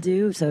 I'll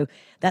do. So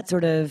that's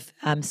sort of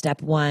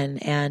step one.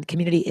 And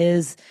community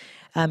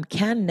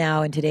can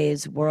now in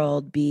today's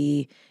world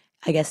be,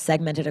 I guess,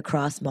 segmented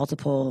across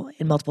multiple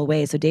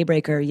ways. So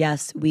Daybreaker,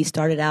 yes, we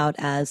started out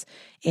as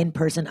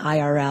in-person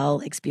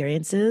IRL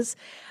experiences.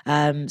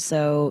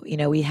 So,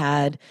 we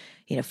had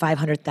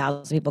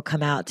 500,000 people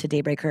come out to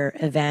Daybreaker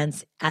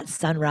events at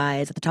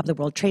Sunrise, at the top of the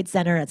World Trade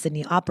Center, at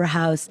Sydney Opera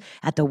House,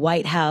 at the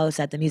White House,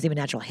 at the Museum of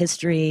Natural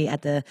History,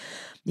 at the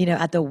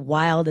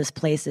wildest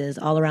places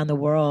all around the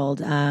world.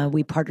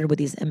 We partnered with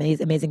these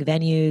amazing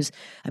venues,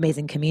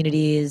 amazing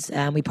communities.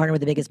 We partnered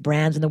with the biggest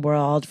brands in the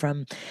world,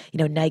 from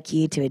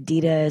Nike to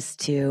Adidas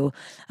to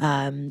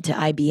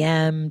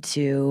IBM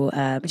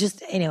to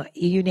just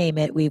you name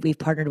it. We've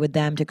partnered with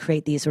them to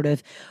create these sort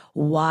of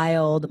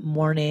wild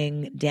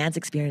morning dance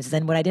experiences.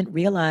 And what I didn't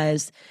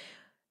realize,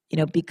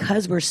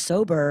 because we're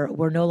sober,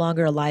 we're no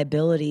longer a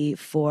liability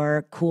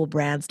for cool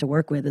brands to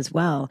work with as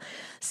well.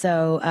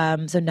 So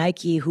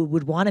Nike, who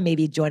would want to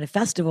maybe join a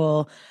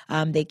festival,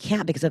 they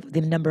can't because of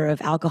the number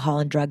of alcohol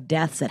and drug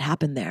deaths that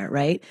happen there,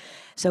 right?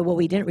 So what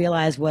we didn't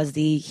realize was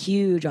the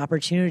huge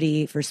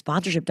opportunity for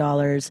sponsorship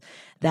dollars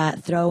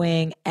that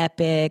throwing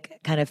epic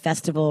kind of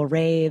festival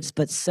raves,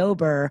 but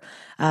sober,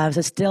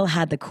 so still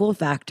had the cool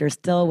factor,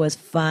 still was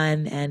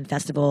fun and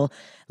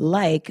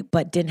festival-like,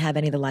 but didn't have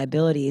any of the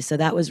liabilities. So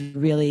that was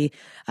really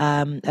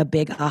a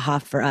big aha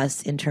for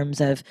us in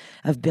terms of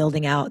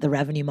building out the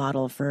revenue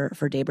model for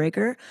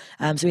Daybreaker.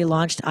 So we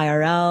launched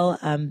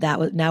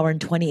IRL. Now we're in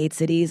 28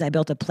 cities. I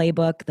built a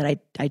playbook that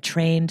I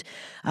trained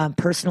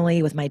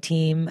personally with my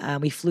team.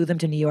 We flew them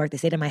to New York. They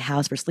stayed in my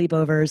house for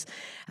sleepovers.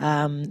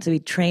 So we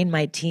trained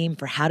my team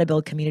for how to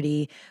build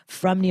community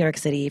from New York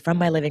City, from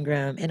my living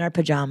room, in our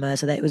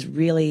pajamas, so that it was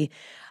really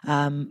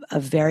a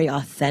very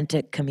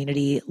authentic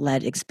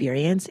community-led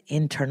experience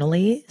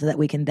internally so that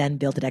we can then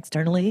build it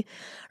externally,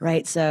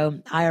 right?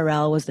 So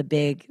IRL was the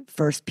big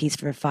first piece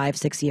for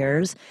 5-6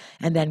 years,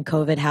 and then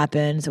COVID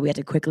happened, so we had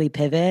to quickly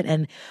pivot.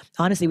 And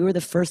honestly, we were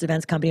the first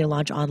events company to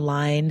launch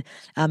online.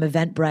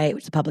 Eventbrite,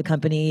 which is a public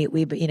company,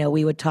 we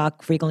would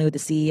talk frequently with the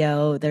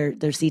CEO, their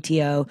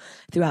CTO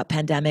throughout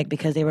pandemic,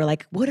 because they were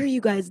like, "What are you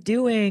guys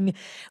doing?"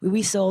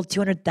 We sold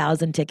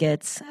 200,000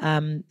 tickets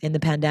in the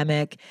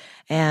pandemic,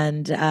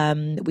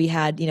 and we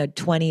had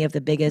 20 of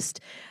the biggest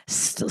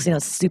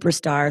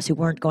superstars who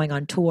weren't going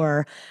on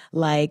tour,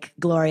 like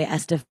Gloria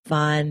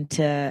Estefan,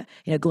 to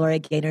Gloria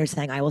Gaynor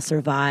saying "I Will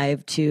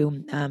Survive,"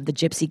 to the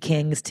Gypsy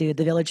Kings, to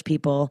the Village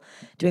People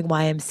doing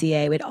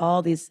YMCA. We had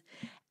all these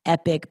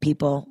epic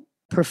people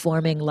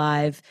performing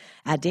live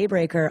at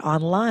Daybreaker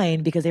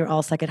online because they were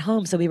all stuck at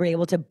home. So we were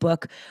able to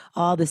book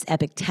all this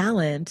epic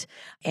talent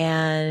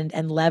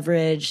and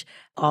leverage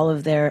all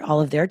of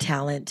their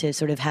talent to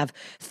sort of have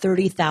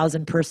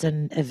 30,000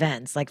 person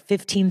events, like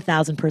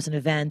 15,000 person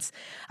events,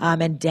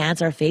 and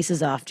dance our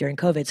faces off during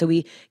COVID. So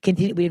we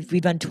continue.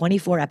 We've done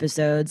 24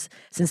 episodes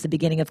since the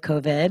beginning of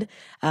COVID,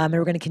 and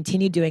we're going to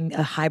continue doing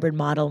a hybrid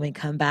model when we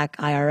come back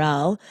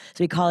IRL.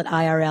 So we call it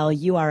IRL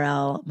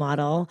URL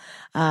model,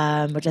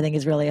 which I think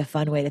is really a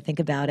fun way to think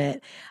about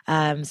it.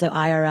 So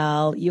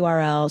IRL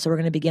URL. So we're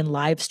going to begin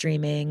live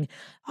streaming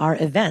our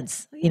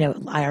events,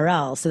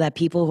 IRL, so that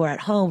people who are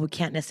at home,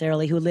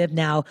 who live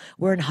now,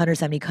 we're in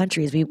 170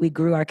 countries. We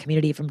grew our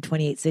community from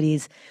 28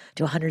 cities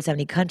to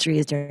 170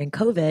 countries during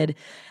COVID.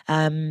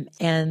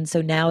 And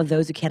so now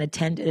those who can't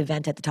attend an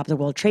event at the top of the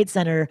World Trade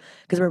Center,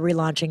 because we're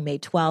relaunching May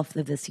 12th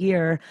of this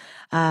year,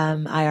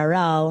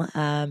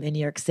 IRL in New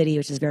York City,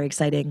 which is very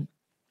exciting.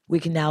 We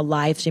can now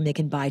live stream. They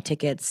can buy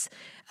tickets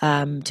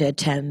to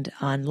attend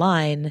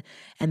online,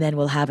 and then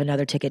we'll have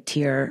another ticket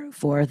tier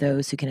for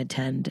those who can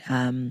attend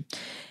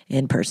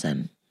in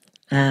person.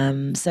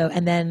 And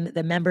then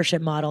the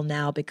membership model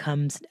now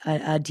becomes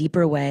a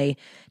deeper way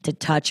to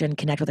touch and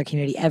connect with our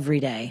community every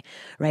day,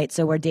 right?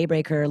 So where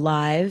Daybreaker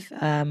Live,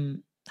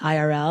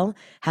 IRL,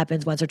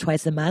 happens once or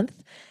twice a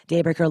month,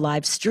 Daybreaker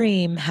Live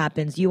Stream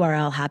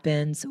URL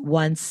happens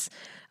once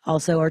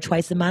also or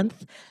twice a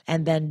month.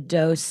 And then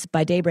Dose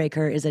by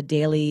Daybreaker is a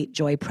daily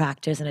joy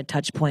practice and a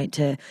touch point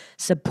to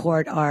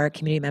support our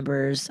community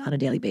members on a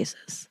daily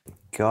basis.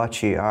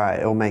 Got you. All right,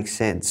 it all makes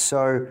sense.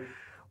 So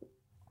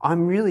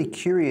I'm really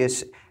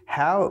curious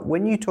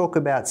when you talk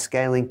about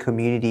scaling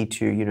community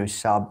to,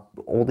 sub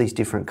all these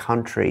different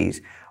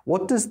countries,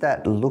 what does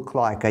that look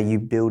like? Are you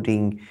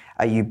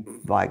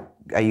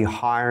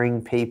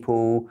hiring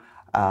people?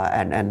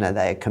 And are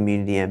they a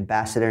community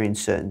ambassador in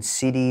certain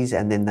cities,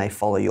 and then they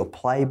follow your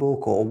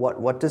playbook, or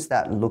what does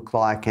that look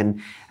like?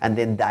 And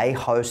then they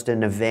host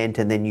an event,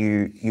 and then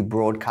you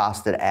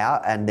broadcast it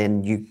out, and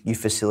then you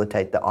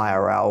facilitate the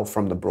IRL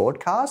from the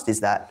broadcast. Is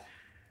that?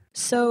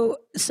 So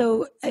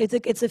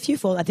it's a few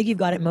fold. I think you've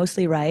got it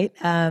mostly right.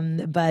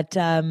 But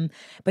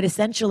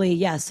essentially,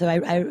 yes. So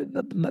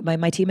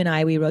my team and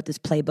I, we wrote this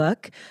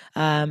playbook,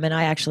 and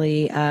I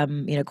actually,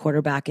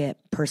 quarterback it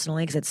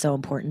personally because it's so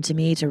important to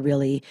me to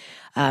really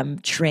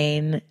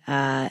train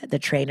the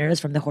trainers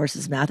from the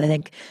horse's mouth. I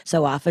think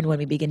so often when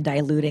we begin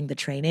diluting the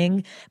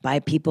training by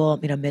people,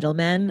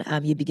 middlemen,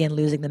 you begin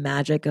losing the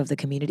magic of the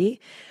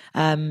community.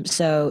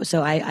 So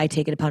I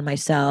take it upon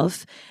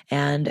myself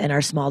and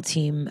our small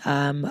team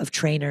of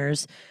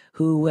trainers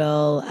who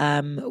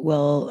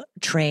will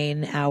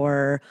train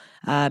our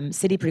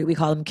we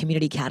call them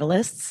community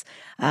catalysts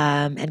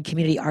and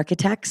community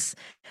architects,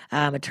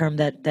 a term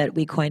that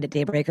we coined at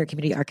Daybreaker,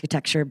 community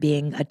architecture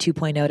being a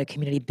 2.0 to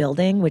community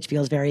building, which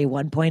feels very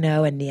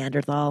 1.0 and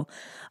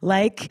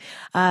Neanderthal-like.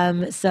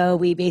 So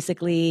we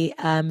basically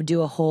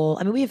do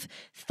we have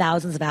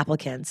thousands of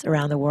applicants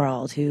around the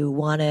world who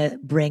want to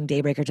bring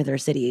Daybreaker to their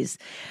cities.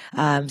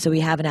 So we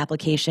have an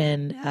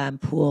application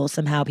pool.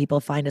 Somehow people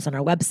find us on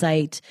our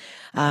website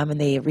and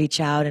they reach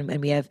out,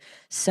 and we have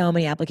so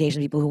many applications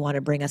of people who want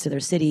to bring us to their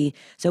city.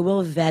 So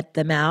we'll vet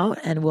them out,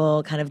 and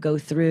we'll kind of go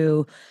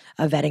through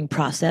a vetting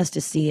process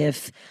to see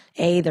if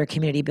they're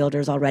community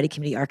builders already,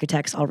 community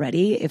architects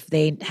already, if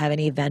they have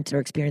any event or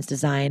experience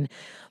design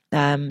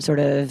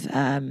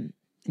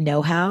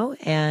know-how,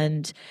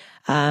 and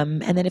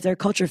then if they're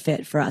culture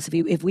fit for us,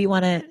 if we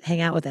want to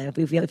hang out with them, if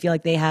we feel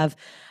like they have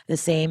the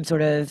same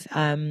sort of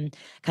kind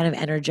of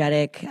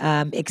energetic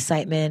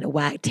excitement,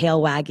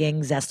 tail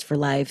wagging, zest for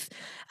life,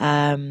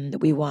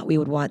 we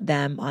would want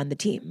them on the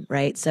team,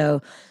 right?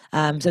 So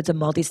it's a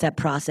multi-step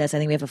process. I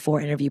think we have a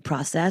 4-interview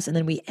process, and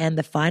then we end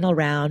the final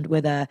round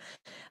with a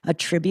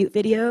tribute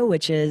video,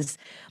 which is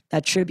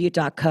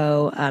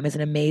Tribute.co is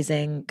an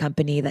amazing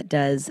company that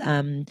does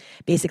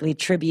basically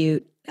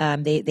tribute.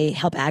 They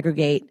help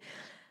aggregate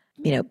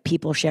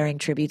people sharing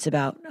tributes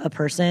about a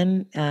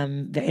person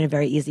in a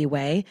very easy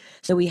way.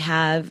 So we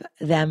have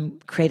them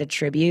create a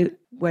tribute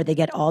where they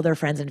get all their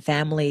friends and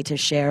family to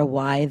share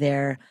why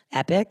they're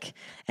epic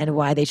and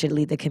why they should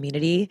lead the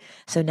community.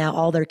 So now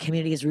all their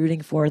community is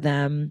rooting for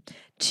them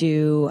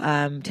to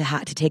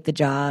take the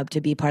job,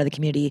 to be part of the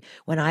community.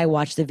 When I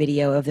watch the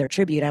video of their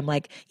tribute, I'm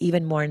like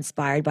even more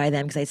inspired by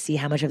them because I see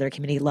how much of their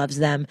community loves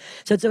them.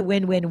 So it's a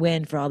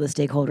win-win-win for all the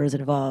stakeholders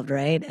involved,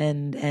 right?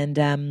 And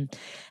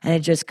it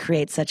just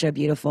creates such a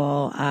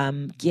beautiful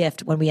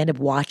gift when we end up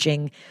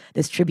watching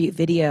this tribute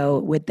video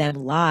with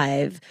them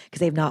live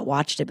because they've not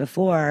watched it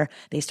before.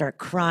 They start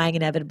crying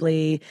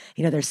inevitably.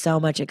 There's so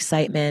much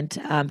excitement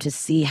to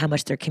see how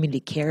much their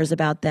community cares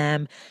about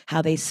them,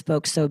 how they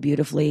spoke so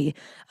beautifully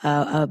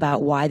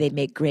about why they'd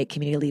make great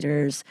community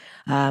leaders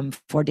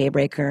for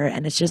Daybreaker,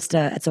 and it's just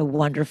it's a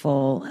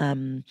wonderful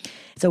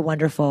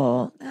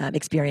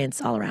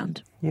experience all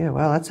around. Yeah,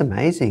 wow, that's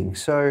amazing.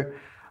 So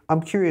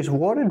I'm curious,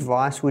 what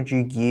advice would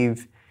you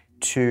give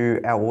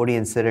to our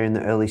audience that are in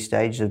the early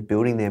stages of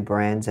building their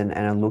brands and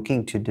are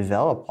looking to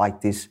develop like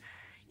this,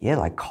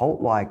 like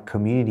cult-like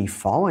community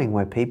following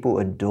where people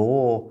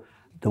adore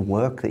the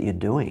work that you're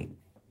doing?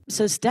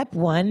 So step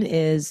one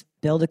is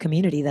build a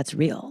community that's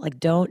real. Like,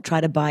 don't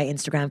try to buy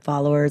Instagram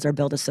followers or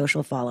build a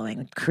social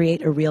following.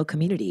 Create a real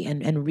community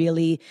and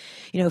really,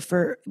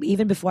 for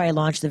even before I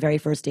launched the very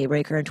first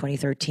Daybreaker in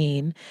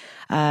 2013,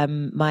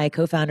 my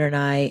co-founder and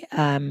I,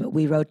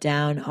 we wrote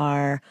down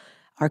our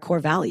core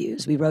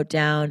values.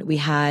 We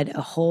had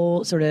a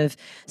whole sort of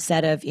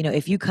set of,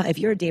 if you're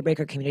a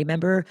Daybreaker community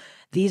member,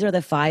 these are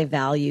the 5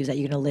 values that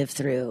you're going to live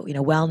through,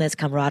 wellness,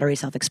 camaraderie,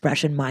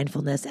 self-expression,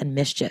 mindfulness, and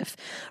mischief,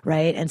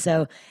 right? And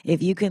so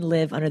if you can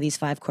live under these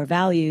 5 core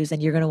values, then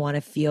you're going to want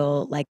to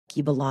feel like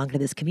you belong to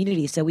this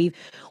community. So we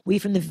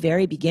from the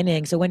very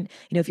beginning, so when,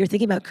 if you're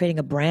thinking about creating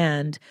a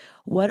brand,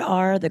 what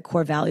are the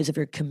core values of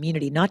your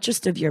community, not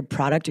just of your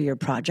product or your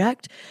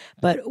project,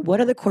 but what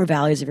are the core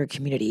values of your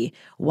community?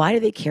 Why do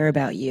they care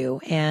about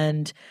you?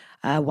 And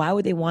why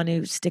would they want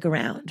to stick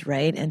around,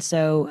 right? And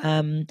so,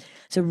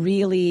 so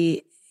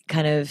really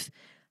kind of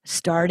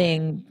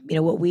starting,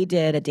 what we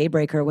did at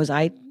Daybreaker was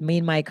me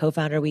and my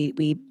co-founder,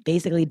 we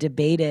basically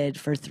debated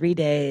for 3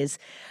 days,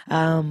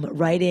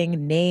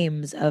 writing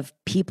names of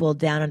people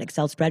down on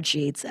Excel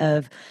spreadsheets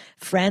of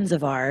friends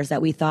of ours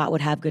that we thought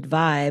would have good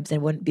vibes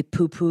and wouldn't be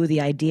poo-poo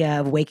the idea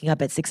of waking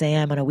up at 6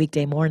 a.m. on a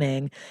weekday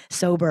morning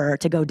sober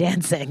to go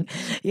dancing,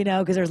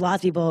 because there's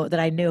lots of people that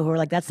I knew who were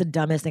like, that's the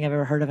dumbest thing I've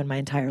ever heard of in my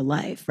entire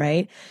life,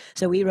 right?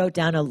 So we wrote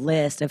down a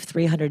list of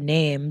 300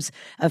 names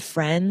of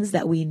friends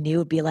that we knew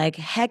would be like,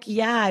 heck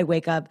yeah, I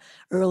wake up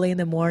early in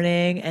the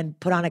morning and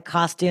put on a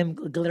costume,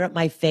 glitter up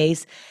my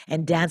face,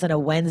 and dance on a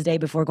Wednesday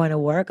before going to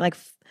work. Like,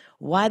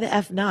 why the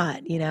F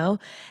not,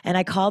 And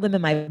I call them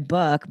in my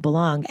book,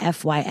 Belong,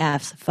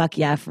 FYFs, fuck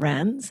yeah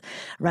friends,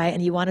 right?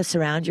 And you want to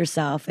surround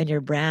yourself and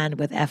your brand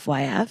with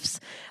FYFs.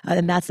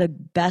 And that's the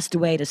best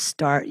way to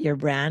start your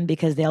brand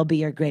because they'll be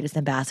your greatest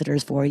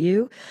ambassadors for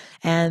you.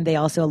 And they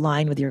also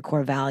align with your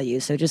core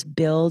values. So just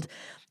build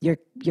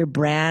your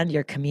brand,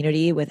 your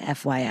community with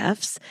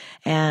FYFs.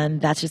 And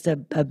that's just a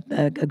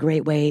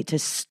great way to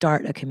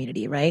start a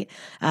community, right?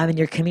 And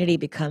your community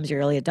becomes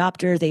your early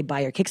adopters. They buy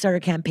your Kickstarter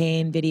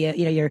campaign video,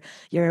 your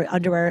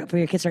underwear for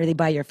your Kickstarter. They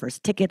buy your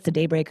first tickets to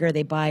Daybreaker.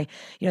 They buy,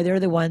 they're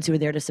the ones who are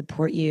there to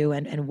support you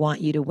and want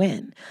you to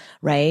win,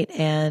 right?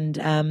 And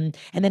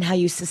then how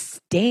you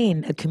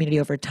sustain a community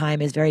over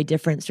time is very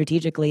different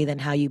strategically than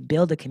how you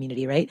build a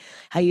community, right?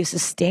 How you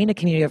sustain a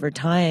community over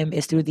time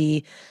is through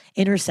the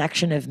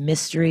intersection of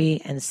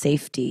mystery and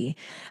safety.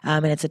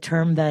 And it's a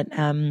term that,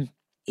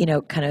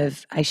 kind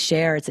of I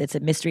share. It's a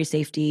mystery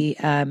safety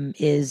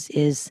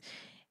is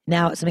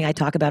now something I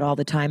talk about all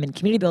the time in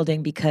community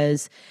building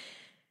because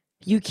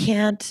you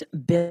can't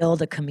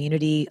build a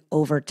community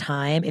over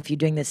time if you're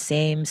doing the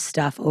same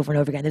stuff over and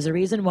over again. There's a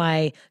reason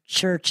why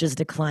church is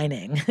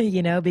declining,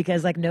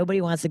 because like nobody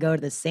wants to go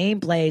to the same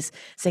place,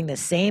 sing the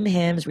same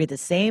hymns, read the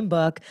same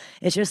book.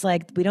 It's just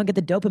like we don't get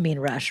the dopamine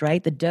rush,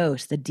 right? The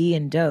dose, the D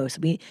in dose.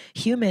 We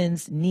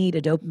humans need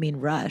a dopamine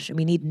rush and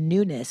we need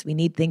newness. We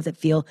need things that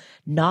feel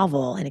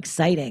novel and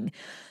exciting.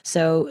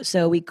 So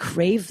we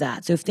crave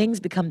that. So if things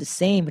become the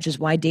same, which is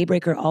why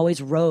Daybreaker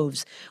always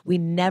roves, we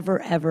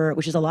never ever,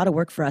 which is a lot of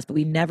work for us, but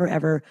we never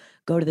ever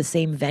go to the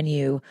same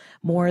venue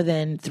more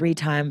than 3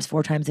 times,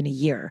 4 times in a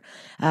year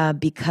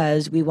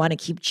because we want to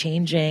keep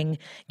changing,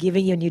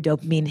 giving you a new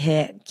dopamine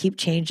hit, keep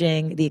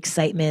changing the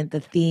excitement,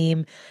 the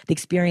theme, the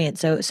experience.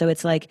 So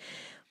it's like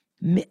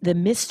the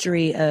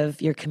mystery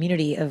of your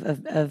community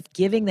of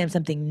giving them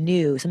something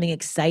new, something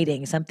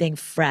exciting, something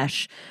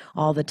fresh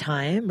all the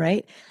time,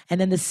 right? And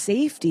then the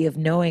safety of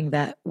knowing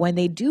that when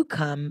they do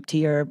come to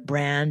your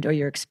brand or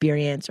your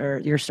experience or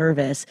your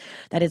service,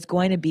 that it's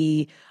going to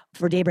be,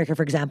 for Daybreaker,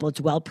 for example,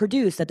 it's well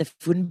produced, that the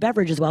food and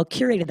beverage is well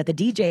curated, that the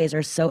DJs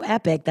are so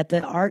epic, that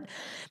the art,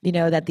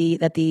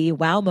 that the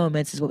wow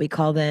moments is what we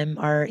call them,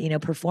 are,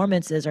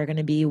 performances are going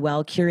to be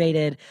well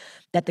curated,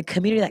 that the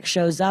community that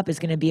shows up is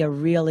going to be a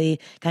really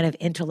kind of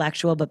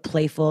intellectual but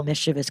playful,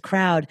 mischievous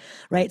crowd,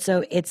 right?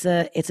 So it's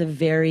a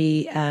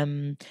very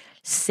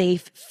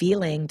safe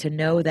feeling to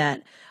know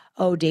that,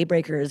 oh,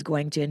 Daybreaker is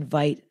going to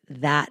invite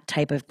that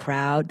type of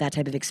crowd, that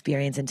type of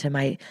experience into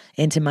my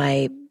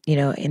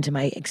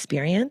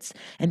experience.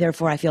 And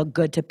therefore I feel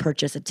good to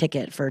purchase a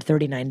ticket for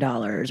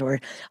 $39 or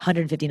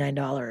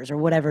 $159 or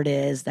whatever it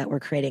is that we're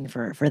creating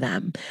for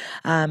them.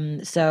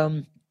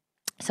 So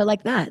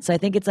like that. So I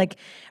think it's like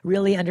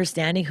really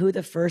understanding who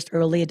the first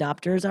early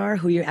adopters are,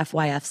 who your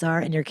FYFs are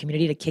in your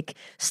community to kick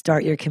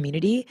start your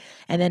community.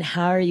 And then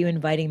how are you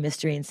inviting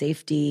mystery and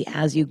safety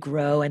as you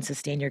grow and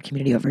sustain your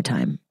community over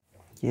time?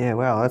 Yeah,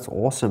 wow, that's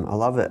awesome. I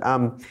love it.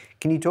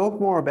 Can you talk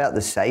more about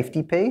the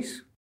safety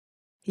piece?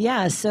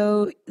 Yeah,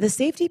 so the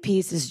safety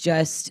piece is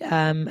just,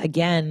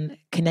 again,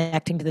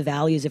 connecting to the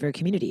values of your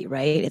community,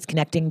 right? It's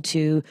connecting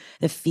to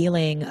the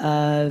feeling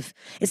of,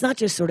 it's not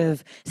just sort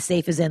of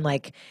safe as in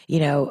like,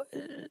 lion's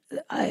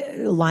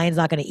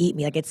not going to eat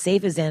me. Like it's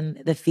safe as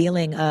in the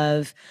feeling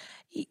of,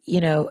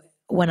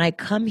 when I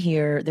come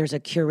here, there's a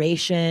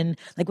curation.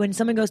 Like when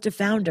someone goes to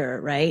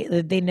Founder, right?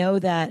 They know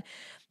that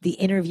the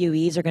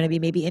interviewees are going to be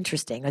maybe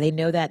interesting, or they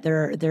know that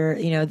they're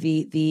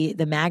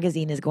the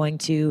magazine is going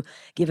to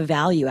give a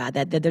value add,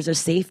 that there's a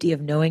safety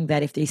of knowing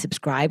that if they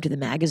subscribe to the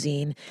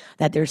magazine,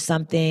 that there's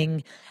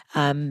something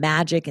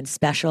magic and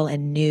special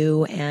and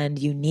new and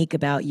unique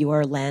about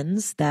your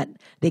lens that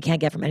they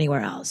can't get from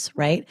anywhere else,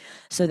 right?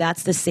 So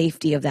that's the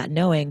safety of that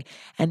knowing.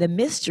 And the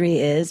mystery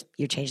is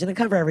you're changing the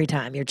cover every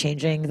time. You're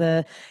changing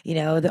the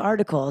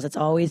articles. It's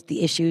always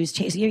the issues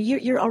change.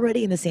 You're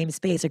already in the same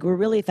space. Like, we're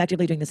really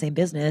effectively doing the same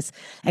business,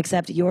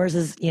 except yours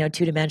is,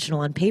 2-dimensional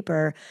on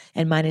paper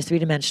and mine is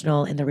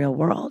 3-dimensional in the real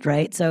world,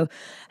 right? So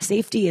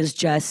safety is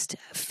just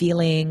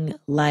feeling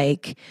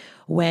like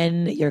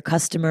when your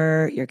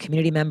customer, your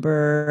community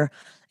member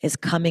is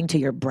coming to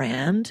your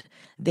brand,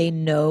 they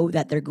know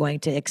that they're going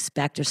to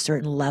expect a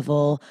certain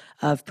level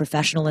of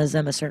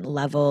professionalism, a certain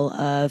level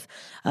of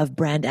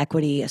brand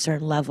equity, a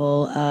certain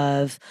level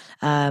of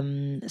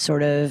customer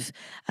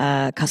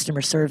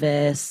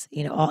service,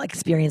 all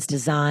experience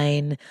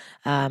design,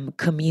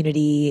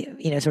 community,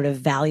 sort of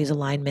values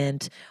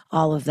alignment,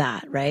 all of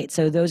that, right?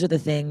 So those are the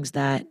things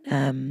that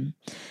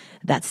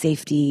that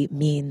safety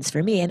means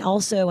for me. And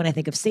also when I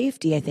think of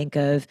safety, I think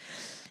of,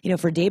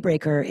 for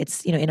Daybreaker,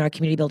 it's, in our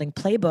community building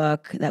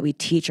playbook that we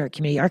teach our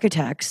community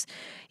architects,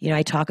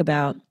 I talk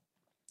about,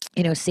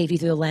 safety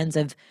through the lens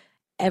of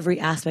every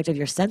aspect of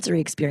your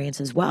sensory experience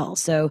as well.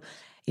 So,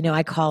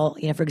 I call,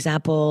 for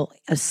example,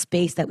 a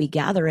space that we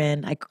gather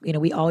in,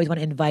 we always want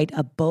to invite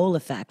a bowl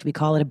effect. We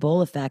call it a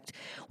bowl effect.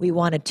 We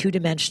want a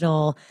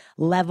 2-dimensional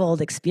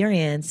leveled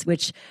experience,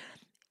 which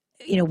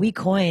we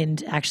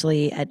coined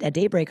actually at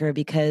Daybreaker,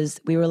 because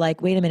we were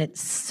like, wait a minute,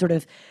 sort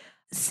of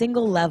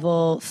single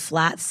level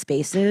flat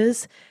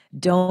spaces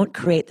don't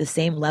create the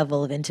same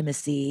level of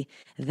intimacy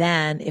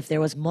than if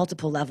there was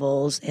multiple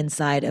levels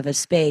inside of a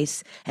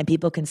space and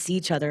people can see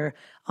each other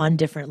on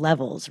different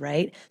levels,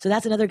 right? So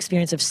that's another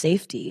experience of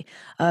safety,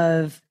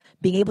 of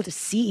being able to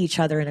see each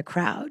other in a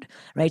crowd,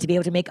 right? To be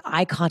able to make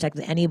eye contact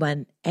with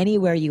anyone,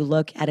 anywhere you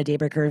look at a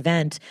Daybreaker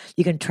event,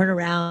 you can turn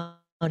around,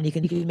 you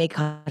can make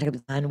contact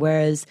with them.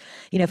 Whereas,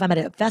 if I'm at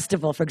a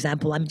festival, for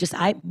example, I'm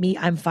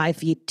 5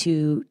 feet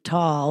too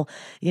tall.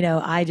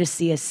 I just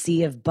see a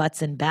sea of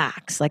butts and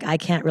backs. Like, I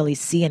can't really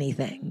see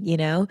anything,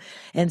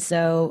 And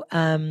so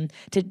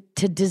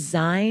to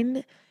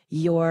design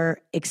your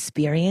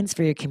experience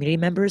for your community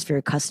members, for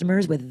your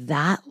customers with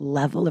that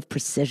level of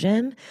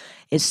precision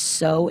is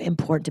so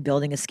important to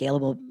building a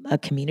scalable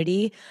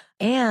community.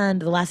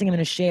 And the last thing I'm going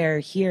to share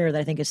here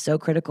that I think is so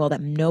critical that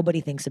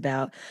nobody thinks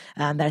about,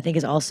 that I think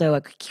is also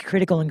a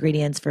critical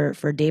ingredient for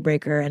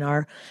Daybreaker and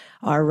our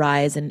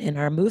rise and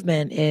our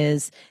movement,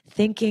 is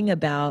thinking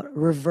about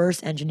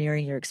reverse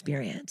engineering your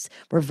experience,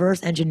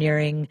 reverse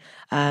engineering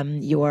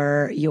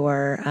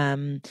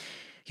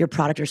your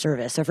product or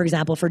service. So for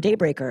example, for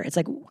Daybreaker, it's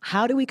like,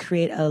 how do we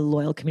create a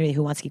loyal community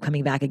who wants to keep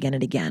coming back again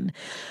and again?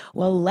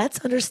 Well, let's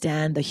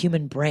understand the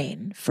human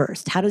brain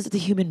first. How does the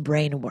human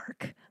brain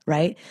work,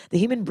 right? The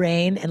human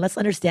brain, and let's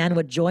understand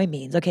what joy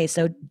means. Okay,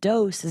 so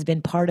dose has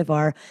been part of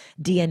our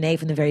DNA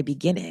from the very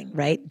beginning,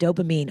 right?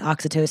 Dopamine,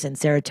 oxytocin,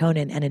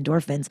 serotonin, and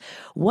endorphins.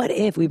 What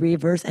if we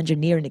reverse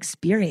engineer an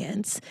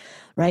experience,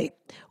 right,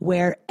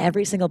 where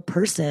every single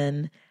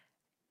person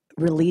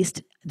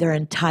released their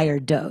entire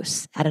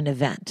dose at an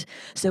event?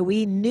 So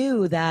we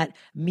knew that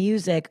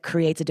music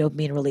creates a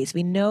dopamine release.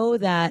 We know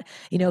that,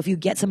 if you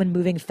get someone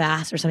moving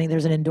fast or something,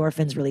 there's an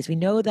endorphins release. We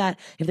know that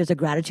if there's a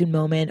gratitude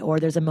moment or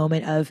there's a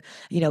moment of,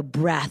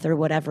 breath or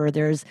whatever,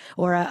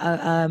 or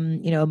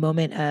a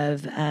moment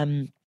of,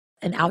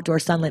 an outdoor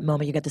sunlit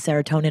moment, you get the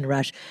serotonin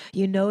rush.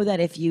 You know that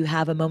if you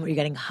have a moment where you're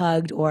getting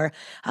hugged or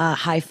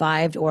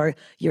high-fived or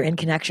you're in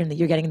connection, that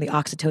you're getting the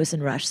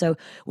oxytocin rush. So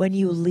when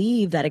you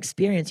leave that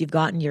experience, you've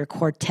gotten your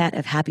quartet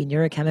of happy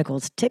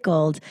neurochemicals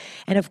tickled.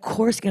 And of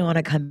course, you're going to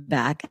want to come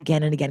back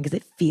again and again because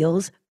it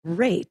feels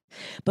great.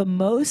 But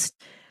most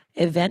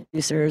event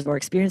producers or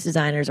experience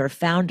designers or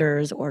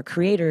founders or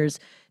creators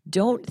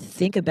don't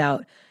think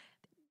about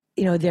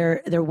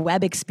their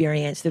web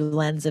experience through the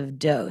lens of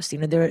dose,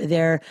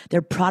 their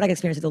product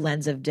experience through the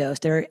lens of dose,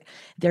 their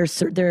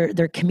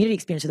community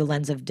experience through the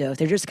lens of dose.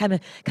 They're just kind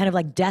of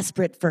like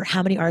desperate for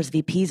how many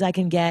RSVPs I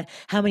can get,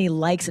 how many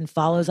likes and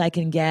follows I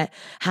can get,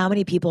 how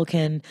many people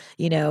can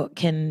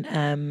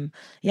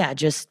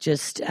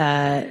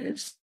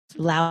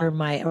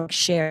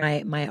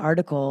share my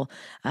article,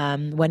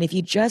 when if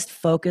you just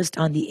focused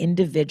on the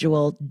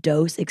individual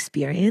dose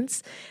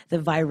experience, the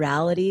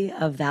virality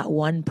of that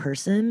one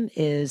person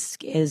is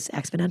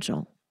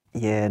exponential.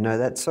 Yeah, no,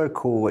 that's so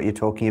cool what you're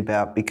talking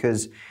about,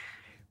 because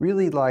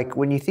really, like,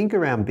 when you think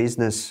around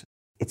business,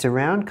 it's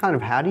around kind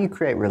of how do you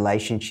create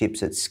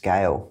relationships at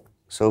scale.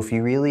 So if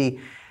you really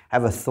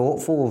have a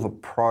thoughtful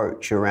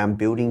approach around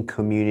building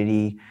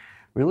community,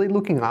 really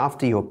looking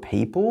after your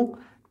people,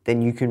 then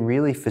you can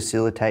really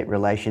facilitate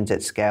relations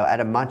at scale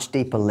at a much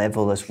deeper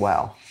level as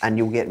well. And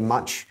you'll get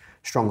much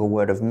stronger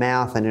word of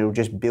mouth and it'll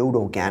just build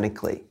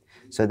organically.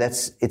 So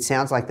it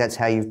sounds like that's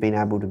how you've been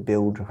able to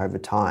build over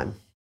time.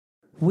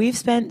 We've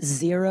spent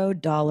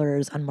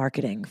 $0 on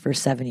marketing for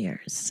 7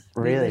 years.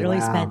 Really? We literally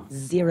Wow. spent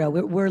zero.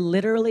 We're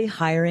literally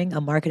hiring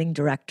a marketing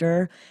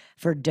director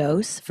for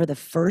Dose for the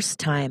first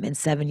time in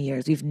 7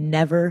 years. We've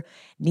never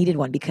needed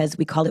one because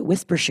we call it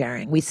whisper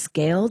sharing. We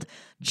scaled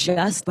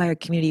just by our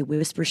community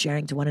whisper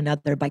sharing to one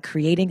another by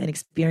creating an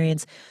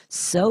experience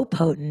so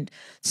potent,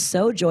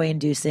 so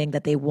joy-inducing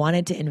that they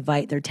wanted to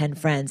invite their 10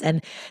 friends.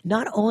 And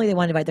not only they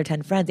wanted to invite their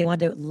 10 friends, they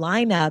wanted to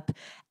line up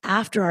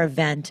after our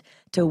event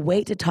to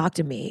wait to talk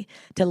to me,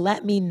 to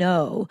let me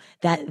know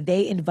that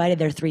they invited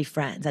their 3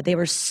 friends, that they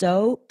were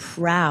so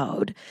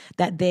proud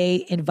that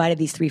they invited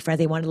these 3 friends.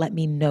 They wanted to let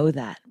me know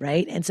that,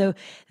 right? And so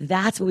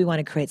that's what we want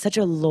to create, such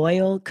a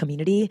loyal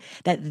community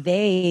that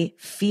they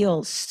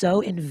feel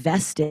so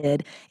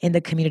invested in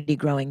the community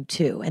growing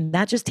too. And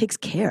that just takes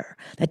care.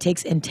 That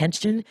takes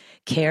intention,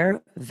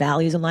 care,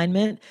 values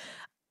alignment,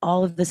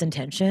 all of this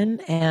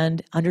intention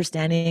and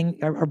understanding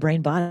our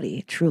brain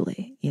body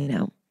truly, you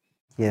know?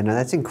 Yeah, no,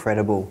 that's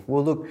incredible.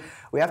 Well, look,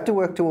 we have to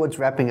work towards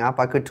wrapping up.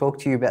 I could talk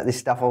to you about this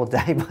stuff all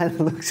day by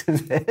the looks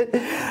of it.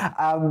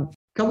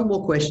 Couple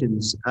more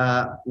questions.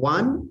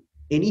 One,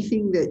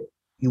 anything that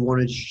you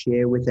want to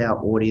share with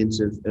our audience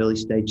of early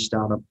stage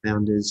startup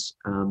founders?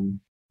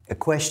 A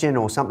question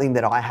or something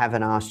that I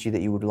haven't asked you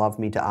that you would love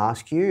me to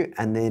ask you.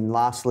 And then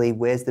lastly,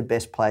 where's the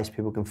best place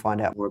people can find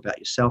out More about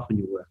yourself and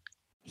your work.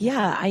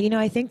 Yeah,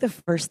 I think the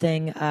first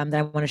thing that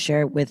I want to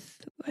share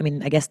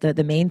I guess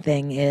the main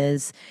thing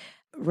is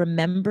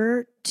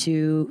remember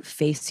to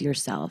face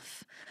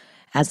yourself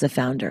as the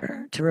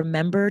founder, to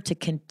remember to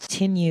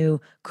continue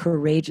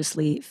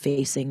courageously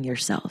facing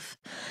yourself.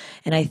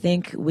 And I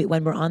think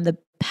when we're on the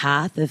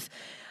path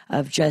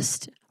of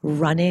just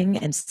running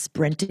and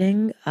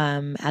sprinting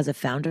as a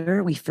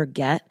founder, we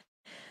forget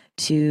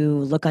to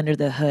look under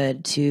the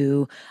hood,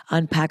 to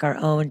unpack our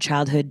own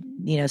childhood,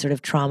 sort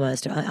of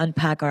traumas, to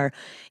unpack our,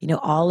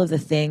 all of the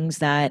things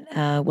that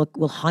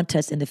will haunt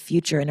us in the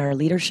future in our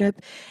leadership,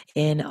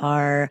 in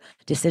our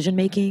decision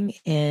making,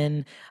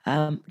 in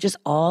just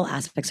all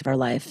aspects of our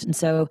life. And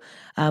so,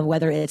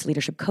 whether it's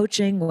leadership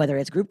coaching, whether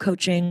it's group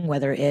coaching,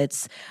 whether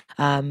it's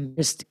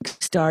just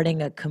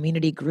starting a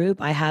community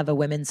group, I have a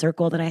women's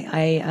circle that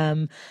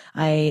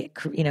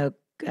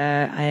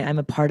I'm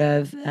a part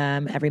of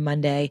every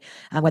Monday,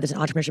 whether it's an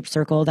entrepreneurship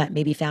circle that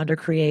maybe founder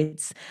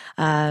creates.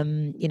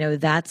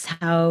 That's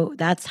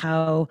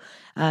how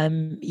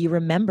you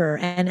remember,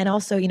 and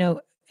also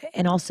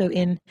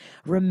in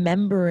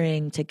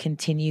remembering to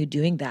continue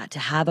doing that, to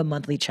have a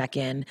monthly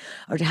check-in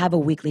or to have a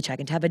weekly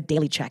check-in, to have a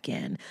daily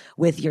check-in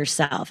with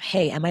yourself.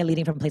 Hey, am I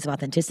leading from a place of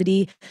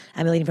authenticity?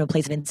 Am I leading from a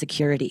place of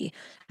insecurity?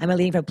 Am I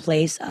leading from a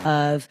place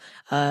of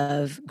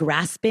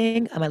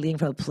grasping? Am I leading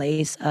from a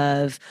place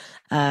of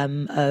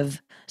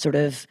sort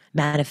of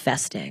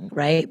manifesting,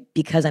 right?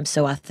 Because I'm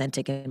so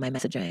authentic in my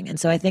messaging. And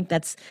so I think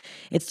it's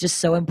just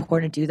so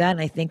important to do that.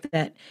 And I think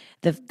that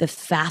the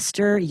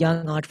faster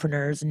young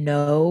entrepreneurs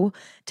know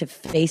to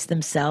face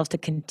themselves, to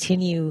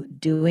continue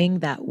doing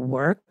that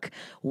work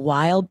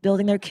while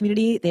building their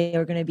community, they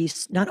are going to be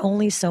not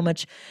only so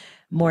much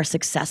more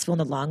successful in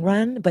the long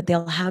run, but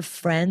they'll have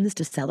friends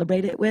to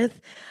celebrate it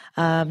with,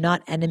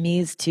 not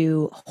enemies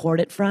to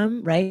hoard it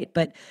from, right?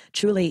 But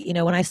truly,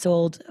 when I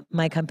sold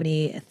my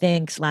company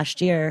Thanks last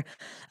year,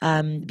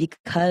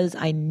 because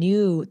I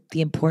knew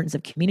the importance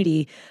of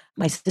community,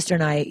 my sister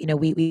and I,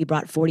 we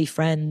brought 40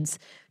 friends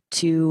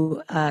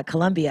to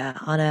Colombia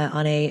on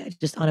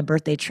a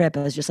birthday trip.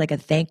 It was just like a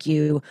thank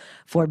you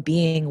for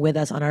being with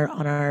us on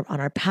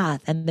our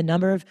path. And the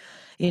number of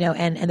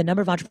and the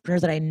number of entrepreneurs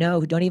that I know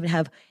who don't even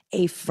have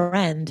a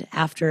friend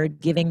after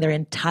giving their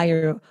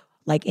entire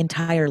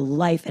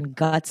life and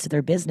guts to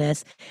their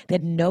business, they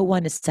had no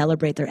one to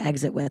celebrate their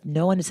exit with,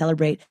 no one to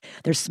celebrate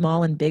their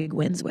small and big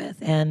wins with.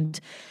 And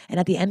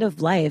at the end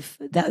of life,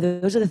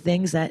 those are the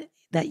things that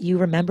you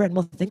remember and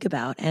will think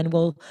about and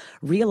will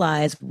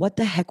realize, what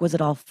the heck was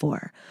it all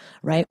for,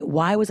 right?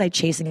 Why was I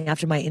chasing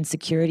after my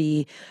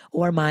insecurity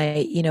or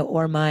my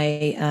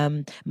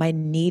my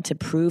need to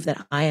prove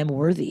that I am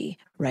worthy,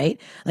 right?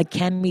 Like,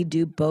 can we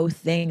do both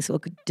things?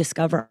 We'll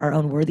discover our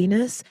own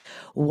worthiness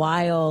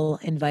while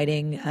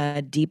inviting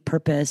deep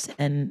purpose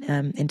and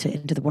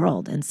into the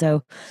world. And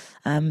so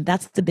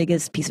that's the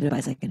biggest piece of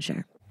advice I can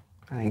share.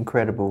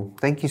 Incredible.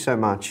 Thank you so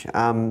much.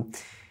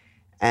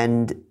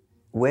 And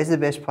where's the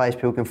best place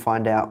people can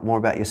find out more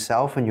about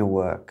yourself and your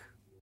work?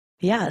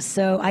 Yeah,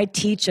 so I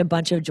teach a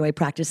bunch of joy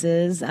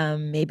practices.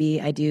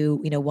 Maybe I do,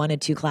 1 to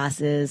 2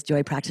 classes,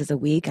 joy practice a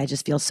week. I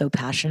just feel so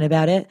passionate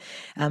about it.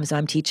 So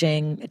I'm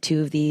teaching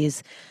 2 of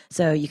these.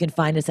 So you can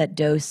find us at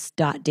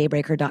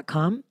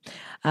dose.daybreaker.com.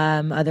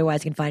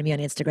 Otherwise, you can find me on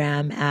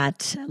Instagram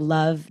at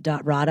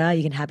love.rada.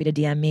 You can happy to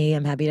DM me.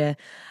 I'm happy to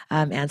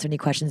answer any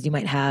questions you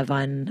might have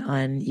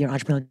on your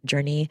entrepreneurial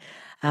journey.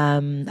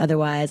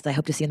 Otherwise, I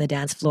hope to see you on the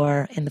dance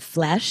floor in the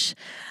flesh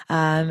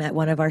at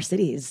one of our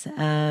cities.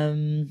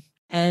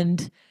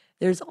 And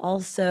there's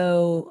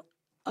also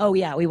Oh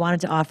yeah, we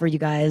wanted to offer you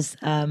guys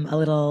a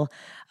little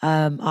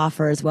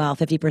offer as well,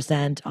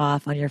 50%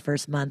 off on your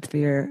first month for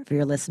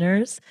your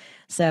listeners.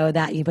 So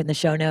that you can put in the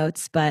show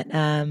notes, but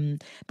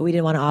we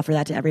didn't want to offer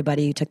that to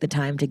everybody who took the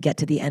time to get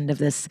to the end of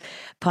this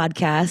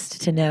podcast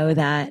to know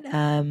that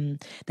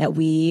that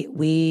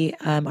we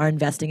are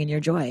investing in your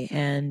joy,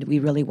 and we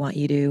really want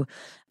you to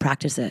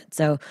practice it.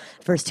 So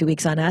first 2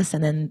 weeks on us,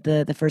 and then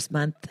the first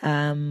month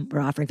we're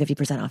offering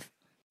 50% off.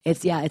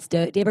 It's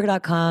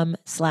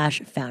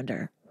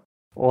daveburger.com/founder.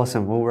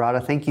 Awesome. Well, Radha,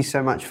 thank you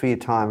so much for your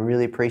time.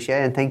 Really appreciate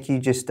it. And thank you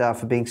just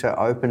for being so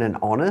open and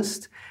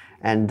honest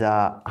and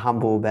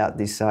humble about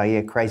this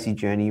crazy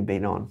journey you've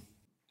been on.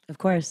 Of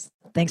course.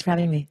 Thanks for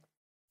having me.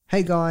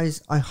 Hey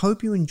guys, I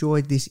hope you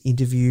enjoyed this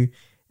interview.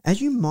 As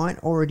you might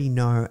already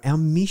know, our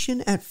mission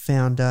at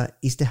Foundr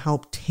is to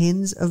help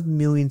tens of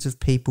millions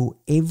of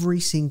people every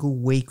single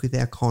week with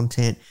our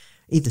content,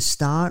 either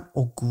start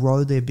or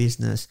grow their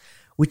business,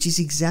 which is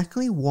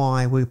exactly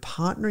why we're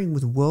partnering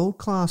with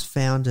world-class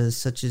founders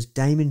such as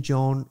Damon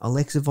John,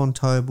 Alexa Von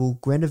Tobel,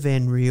 Greta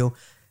Van Riel,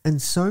 and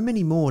so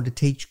many more to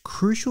teach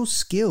crucial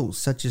skills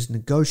such as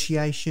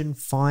negotiation,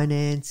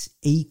 finance,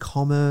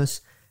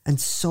 e-commerce,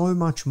 and so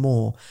much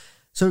more.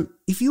 So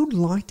if you'd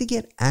like to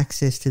get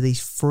access to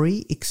these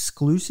free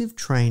exclusive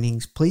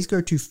trainings, please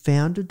go to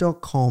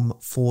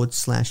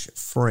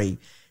foundr.com/free.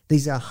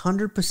 These are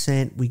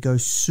 100%. We go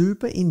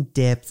super in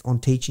depth on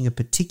teaching a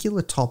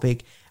particular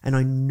topic, and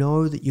I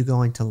know that you're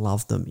going to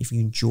love them if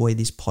you enjoy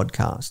this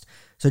podcast.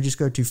 So just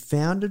go to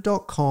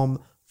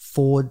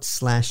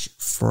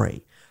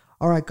foundr.com/free.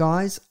 All right,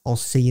 guys, I'll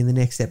see you in the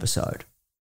next episode.